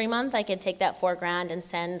office every month, I can take that $4,000 and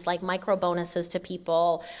send like micro bonuses to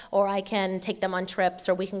people, or I can take them on trips,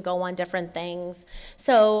 or we can go on different things.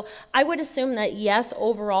 So I would assume that yes,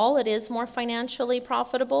 overall it is more financially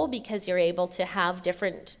profitable because you're able to have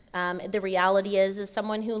different, the reality is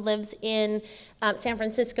someone who lives in San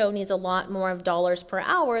Francisco needs a lot more of dollars per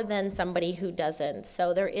hour than somebody who doesn't.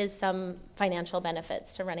 So there is some financial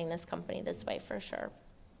benefits to running this company this way for sure.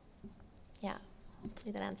 Yeah,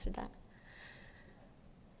 hopefully that answered that.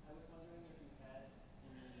 I was wondering if you had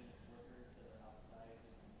any workers that are outside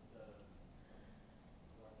the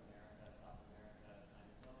North America, South America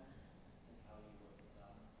time zones, and how you work with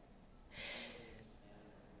them. In Japan or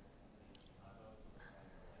in Chicago, so we're trying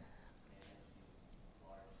to manage these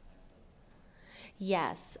large time zones.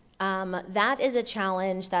 Yes, that is a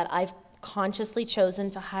challenge that I've consciously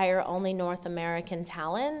chosen to hire only North American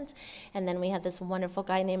talent. And then we had this wonderful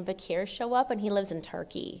guy named Bakir show up, and he lives in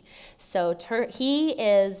Turkey. So he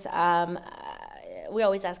is, we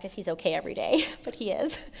always ask if he's okay every day, but he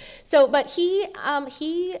is. So, but he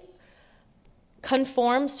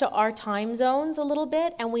conforms to our time zones a little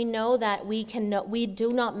bit, and we know that we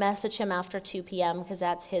do not message him after 2 p.m. because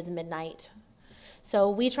that's his midnight.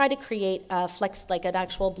 So we try to create a like an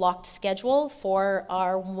actual blocked schedule for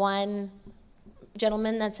our one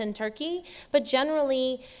gentleman that's in Turkey. But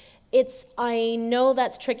generally, I know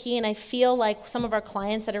that's tricky, and I feel like some of our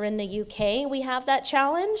clients that are in the UK, we have that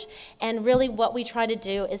challenge. And really what we try to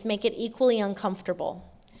do is make it equally uncomfortable.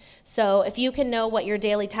 So if you can know what your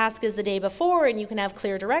daily task is the day before and you can have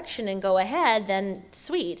clear direction and go ahead, then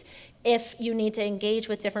sweet. If you need to engage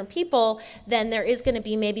with different people, then there is going to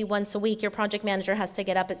be maybe once a week your project manager has to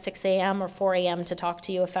get up at 6 a.m. or 4 a.m. to talk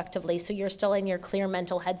to you effectively, so you're still in your clear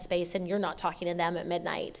mental headspace and you're not talking to them at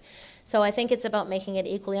midnight. So I think it's about making it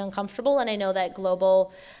equally uncomfortable, and I know that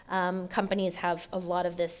global companies have a lot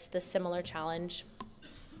of this similar challenge.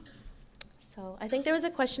 So I think there was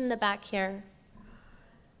a question in the back here.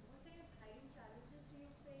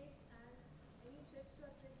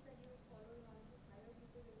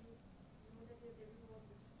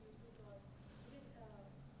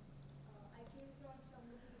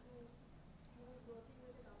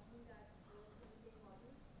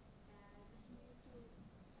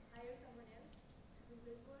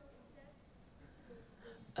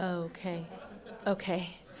 Okay.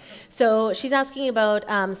 So she's asking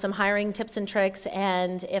about some hiring tips and tricks,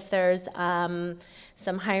 and if there's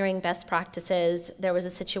some hiring best practices. There was a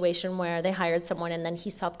situation where they hired someone and then he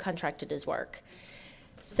subcontracted his work.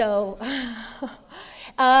 So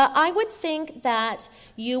I would think that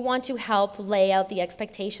you want to help lay out the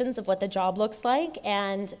expectations of what the job looks like,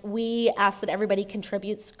 and we ask that everybody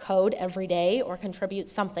contributes code every day or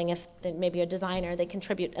contributes something. If maybe a designer, they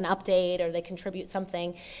contribute an update or they contribute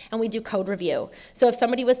something, and we do code review. So if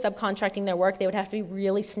somebody was subcontracting their work, they would have to be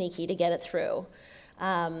really sneaky to get it through.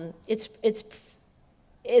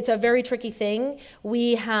 It's a very tricky thing.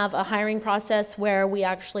 We have a hiring process where we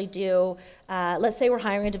actually do, let's say we're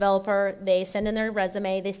hiring a developer, they send in their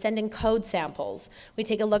resume, they send in code samples. We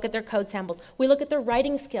take a look at their code samples. We look at their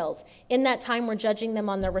writing skills. In that time, we're judging them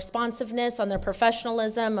on their responsiveness, on their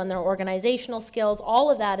professionalism, on their organizational skills.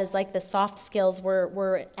 All of that is like the soft skills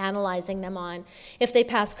we're analyzing them on. If they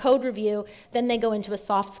pass code review, then they go into a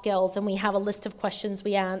soft skills, and we have a list of questions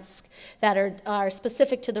we ask that are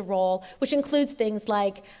specific to the role, which includes things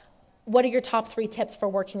like, what are your top 3 tips for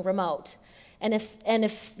working remote? And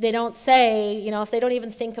if they don't say, if they don't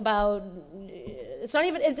even think about,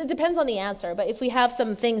 it depends on the answer, but if we have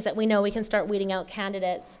some things that we know, we can start weeding out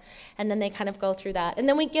candidates, and then they kind of go through that. And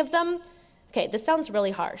then we give them, okay, this sounds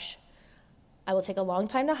really harsh. I will take a long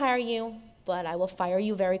time to hire you, but I will fire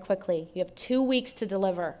you very quickly. You have 2 weeks to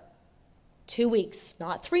deliver. 2 weeks,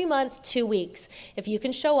 not 3 months, 2 weeks. If you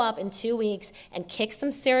can show up in 2 weeks and kick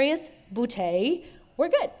some serious booty, we're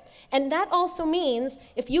good. And that also means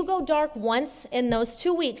if you go dark once in those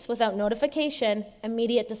 2 weeks without notification,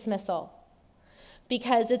 immediate dismissal.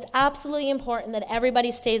 Because it's absolutely important that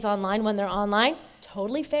everybody stays online when they're online.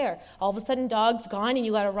 Totally fair. All of a sudden, dog's gone and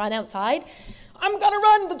you got to run outside. I'm gonna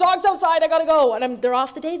run, the dog's outside, I gotta go, and they're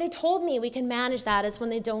off the day. They told me we can manage that. It's when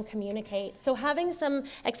they don't communicate. So having some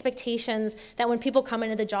expectations that when people come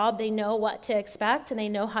into the job, they know what to expect and they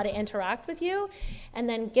know how to interact with you, and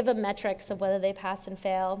then give them metrics of whether they pass and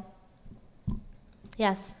fail.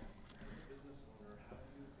 Yes?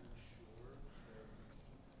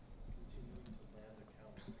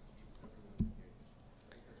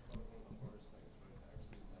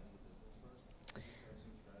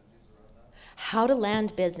 How to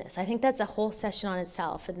land business. I think that's a whole session on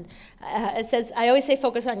itself. And it says, I always say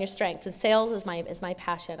focus on your strengths, and sales is my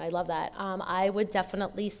passion. I love that. I would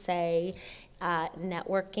definitely say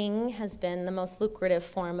networking has been the most lucrative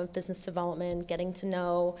form of business development, getting to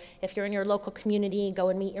know, if you're in your local community, go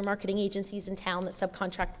and meet your marketing agencies in town that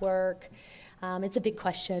subcontract work. It's a big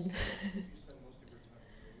question.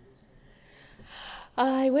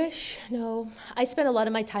 I wish, no. I spent a lot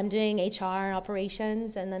of my time doing HR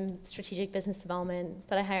operations and then strategic business development,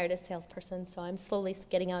 but I hired a salesperson, so I'm slowly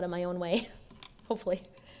getting out of my own way, hopefully.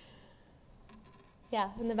 Yeah,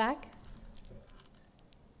 in the back?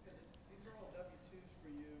 These are all W-2s for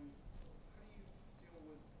you. How do you deal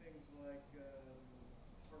with things like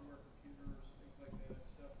hardware, computers, things like that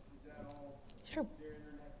stuff? Is that all their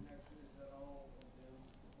internet connection? Is that all of them?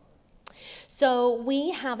 So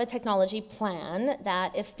we have a technology plan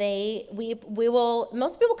that if we will,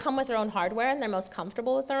 most people come with their own hardware and they're most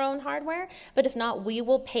comfortable with their own hardware, but if not, we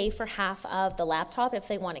will pay for half of the laptop if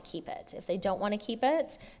they want to keep it. If they don't want to keep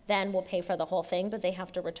it, then we'll pay for the whole thing, but they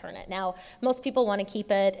have to return it. Now, most people want to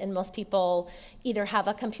keep it, and most people either have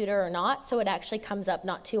a computer or not, so it actually comes up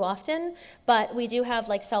not too often, but we do have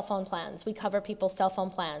like cell phone plans. We cover people's cell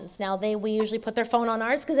phone plans. Now, we usually put their phone on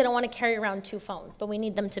ours because they don't want to carry around two phones, but we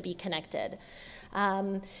need them to be connected.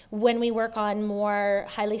 When we work on more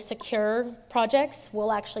highly secure projects,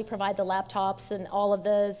 we'll actually provide the laptops and all of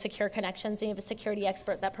the secure connections, and you have a security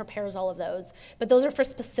expert that prepares all of those. But those are for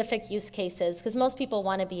specific use cases, because most people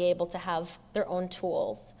want to be able to have their own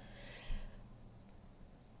tools.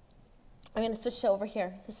 I'm going to switch to over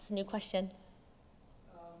here. This is a new question.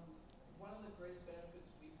 One of the greatest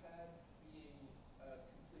benefits we've had being a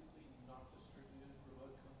completely not distributed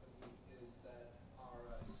remote company is that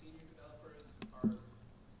our senior developers are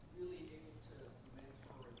really able to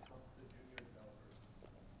mentor and help the junior developers,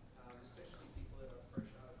 especially people that are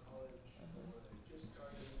fresh out of college or just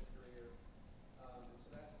started in a career. And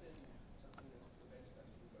so that's been something that's prevented us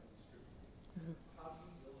from going distributed. How do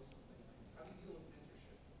you deal with something? How do you deal with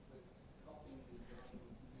mentorship, with helping the young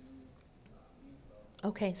new developers?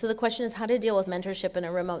 Okay, so the question is how to deal with mentorship in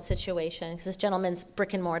a remote situation, because this gentleman's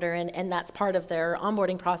brick and mortar, and that's part of their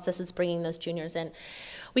onboarding process is bringing those juniors in.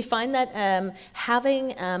 We find that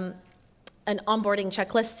having an onboarding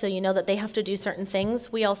checklist, so you know that they have to do certain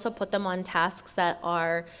things, we also put them on tasks that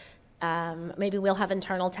are maybe we'll have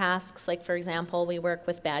internal tasks, like for example, we work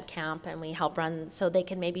with Bad Camp and we help run so they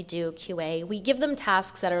can maybe do QA. We give them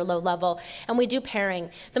tasks that are low level, and we do pairing.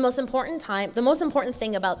 The most important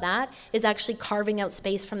thing about that is actually carving out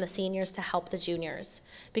space from the seniors to help the juniors.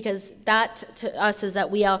 Because that to us is that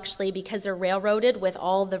we actually, because they're railroaded with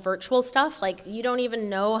all the virtual stuff, like you don't even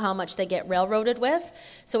know how much they get railroaded with,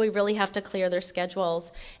 so we really have to clear their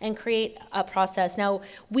schedules and create a process. Now,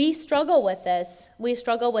 we struggle with this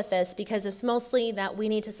because it's mostly that we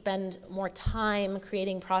need to spend more time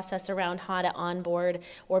creating process around how to onboard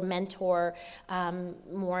or mentor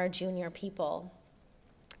more junior people.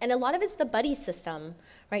 And a lot of it's the buddy system,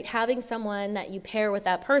 right? Having someone that you pair with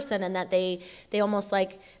that person and that they almost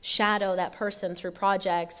like shadow that person through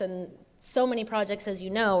projects. And so many projects, as you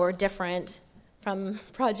know, are different from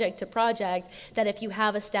project to project, that if you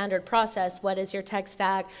have a standard process, what is your tech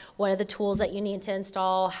stack, what are the tools that you need to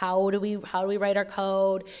install, how do we write our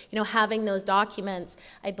code, having those documents,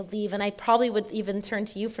 I believe, and I probably would even turn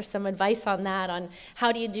to you for some advice on that, on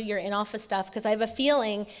how do you do your in-office stuff, because I have a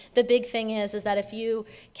feeling the big thing is that if you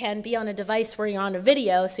can be on a device where you're on a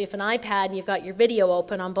video, so if an iPad and you've got your video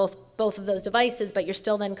open on both of those devices, but you're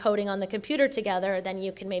still then coding on the computer together, then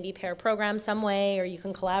you can maybe pair programs some way, or you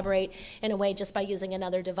can collaborate in a way just by using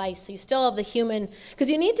another device. So you still have the human, because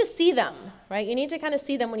you need to see them, right? You need to kind of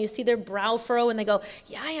see them when you see their brow furrow and they go,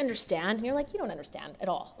 yeah, I understand. And you're like, you don't understand at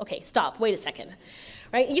all. Okay, stop, wait a second,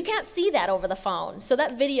 right? You can't see that over the phone. So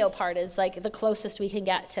that video part is like the closest we can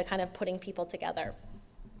get to kind of putting people together.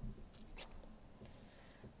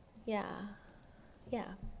 Yeah, yeah.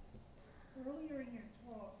 Earlier in your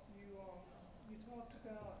talk, you talked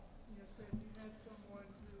about, said you had someone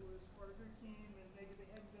who was part of your team and maybe they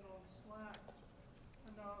hadn't been on Slack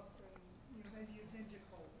enough, and maybe you binge it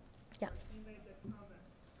cold. Yeah. So you made that comment.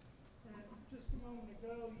 And just a moment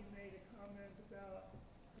ago, you made a comment about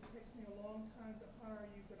takes me a long time to hire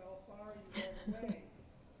you, but I'll fire you right away.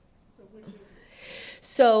 So which is it?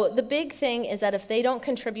 So the big thing is that if they don't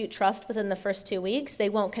contribute trust within the first 2 weeks, they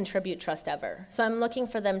won't contribute trust ever. So I'm looking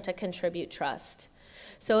for them to contribute trust.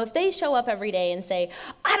 So if they show up every day and say,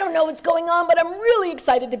 I don't know what's going on, but I'm really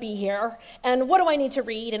excited to be here, and what do I need to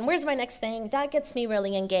read, and where's my next thing, that gets me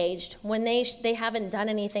really engaged. When they haven't done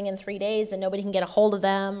anything in 3 days and nobody can get a hold of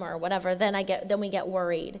them or whatever, then we get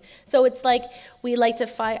worried. So it's like we like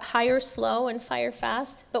to hire slow and fire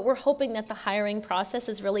fast, but we're hoping that the hiring process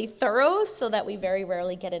is really thorough so that we very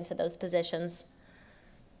rarely get into those positions.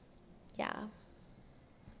 Yeah.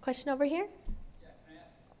 Question over here?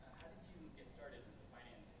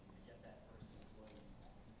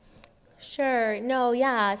 Sure. No,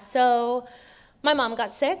 yeah. So my mom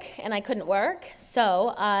got sick and I couldn't work.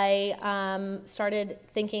 So I started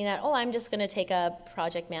thinking that, I'm just going to take a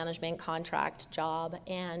project management contract job.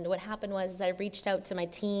 And what happened was I reached out to my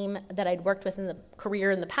team that I'd worked with in the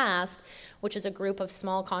career in the past, which is a group of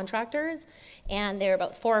small contractors. And they were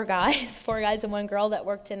about 4 guys, 4 guys and 1 girl that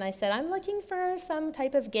worked in. I said, I'm looking for some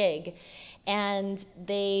type of gig. And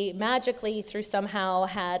they magically, through somehow,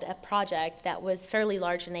 had a project that was fairly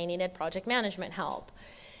large and they needed project management help.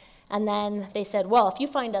 And then they said, well, if you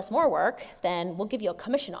find us more work, then we'll give you a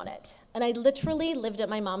commission on it. And I literally lived at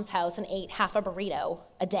my mom's house and ate half a burrito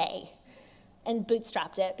a day and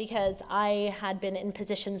bootstrapped it because I had been in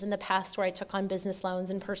positions in the past where I took on business loans,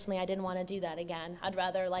 and personally I didn't want to do that again. I'd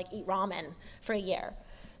rather eat ramen for a year.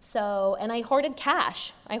 So, and I hoarded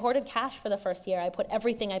cash. I hoarded cash for the first year. I put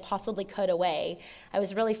everything I possibly could away. I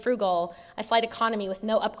was really frugal. I flight economy with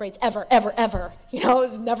no upgrades ever, ever, ever. I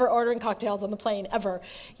was never ordering cocktails on the plane, ever.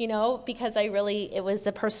 Because it was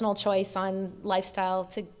a personal choice on lifestyle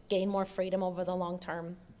to gain more freedom over the long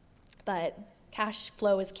term. But cash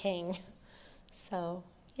flow is king. So,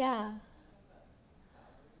 yeah.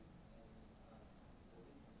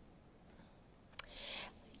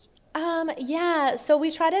 Yeah, so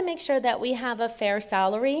we try to make sure that we have a fair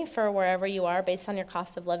salary for wherever you are based on your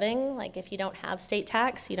cost of living. Like if you don't have state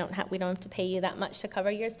tax, we don't have to pay you that much to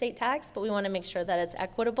cover your state tax, but we want to make sure that it's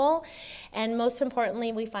equitable. And most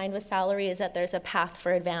importantly, we find with salary is that there's a path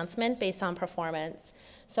for advancement based on performance.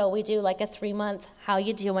 So we do a 3-month, how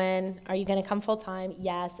you doing? Are you going to come full time?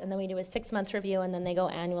 Yes. And then we do a 6-month review, and then they go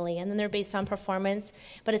annually. And then they're based on performance,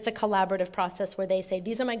 but it's a collaborative process where they say,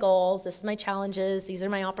 these are my goals, this is my challenges, these are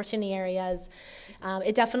my opportunity areas.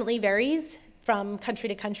 It definitely varies from country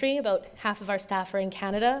to country. About half of our staff are in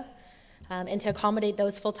Canada. And to accommodate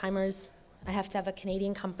those full-timers, I have to have a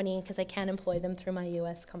Canadian company because I can't employ them through my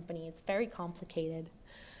U.S. company. It's very complicated.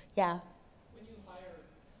 Yeah.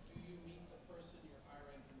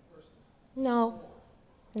 No,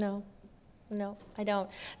 I don't.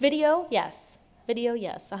 Video, yes. Video,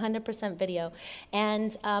 yes, 100% video.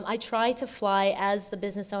 And I try to fly, as the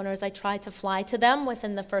business owners, I try to fly to them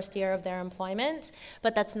within the first year of their employment,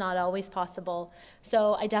 but that's not always possible.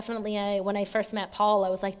 So I definitely, when I first met Paul, I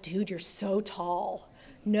was like, dude, you're so tall.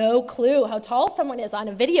 No clue how tall someone is on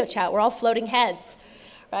a video chat. We're all floating heads,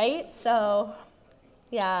 right? So,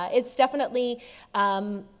 yeah, it's definitely...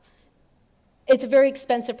 it's a very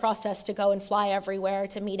expensive process to go and fly everywhere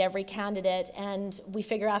to meet every candidate, and we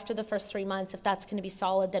figure after the first 3 months, if that's going to be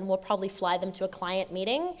solid, then we'll probably fly them to a client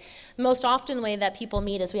meeting. Most often the way that people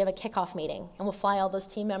meet is we have a kickoff meeting, and we'll fly all those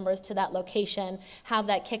team members to that location, have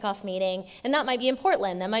that kickoff meeting, and that might be in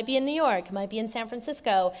Portland, that might be in New York, it might be in San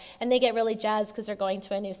Francisco, and they get really jazzed because they're going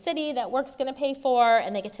to a new city that work's going to pay for,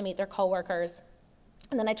 and they get to meet their coworkers.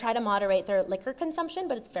 And then I try to moderate their liquor consumption,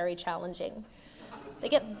 but it's very challenging. They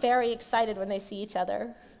get very excited when they see each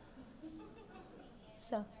other.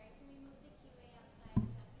 So.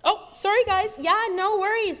 Oh, sorry, guys. Yeah, no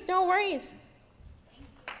worries, no worries.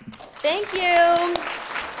 Thank you.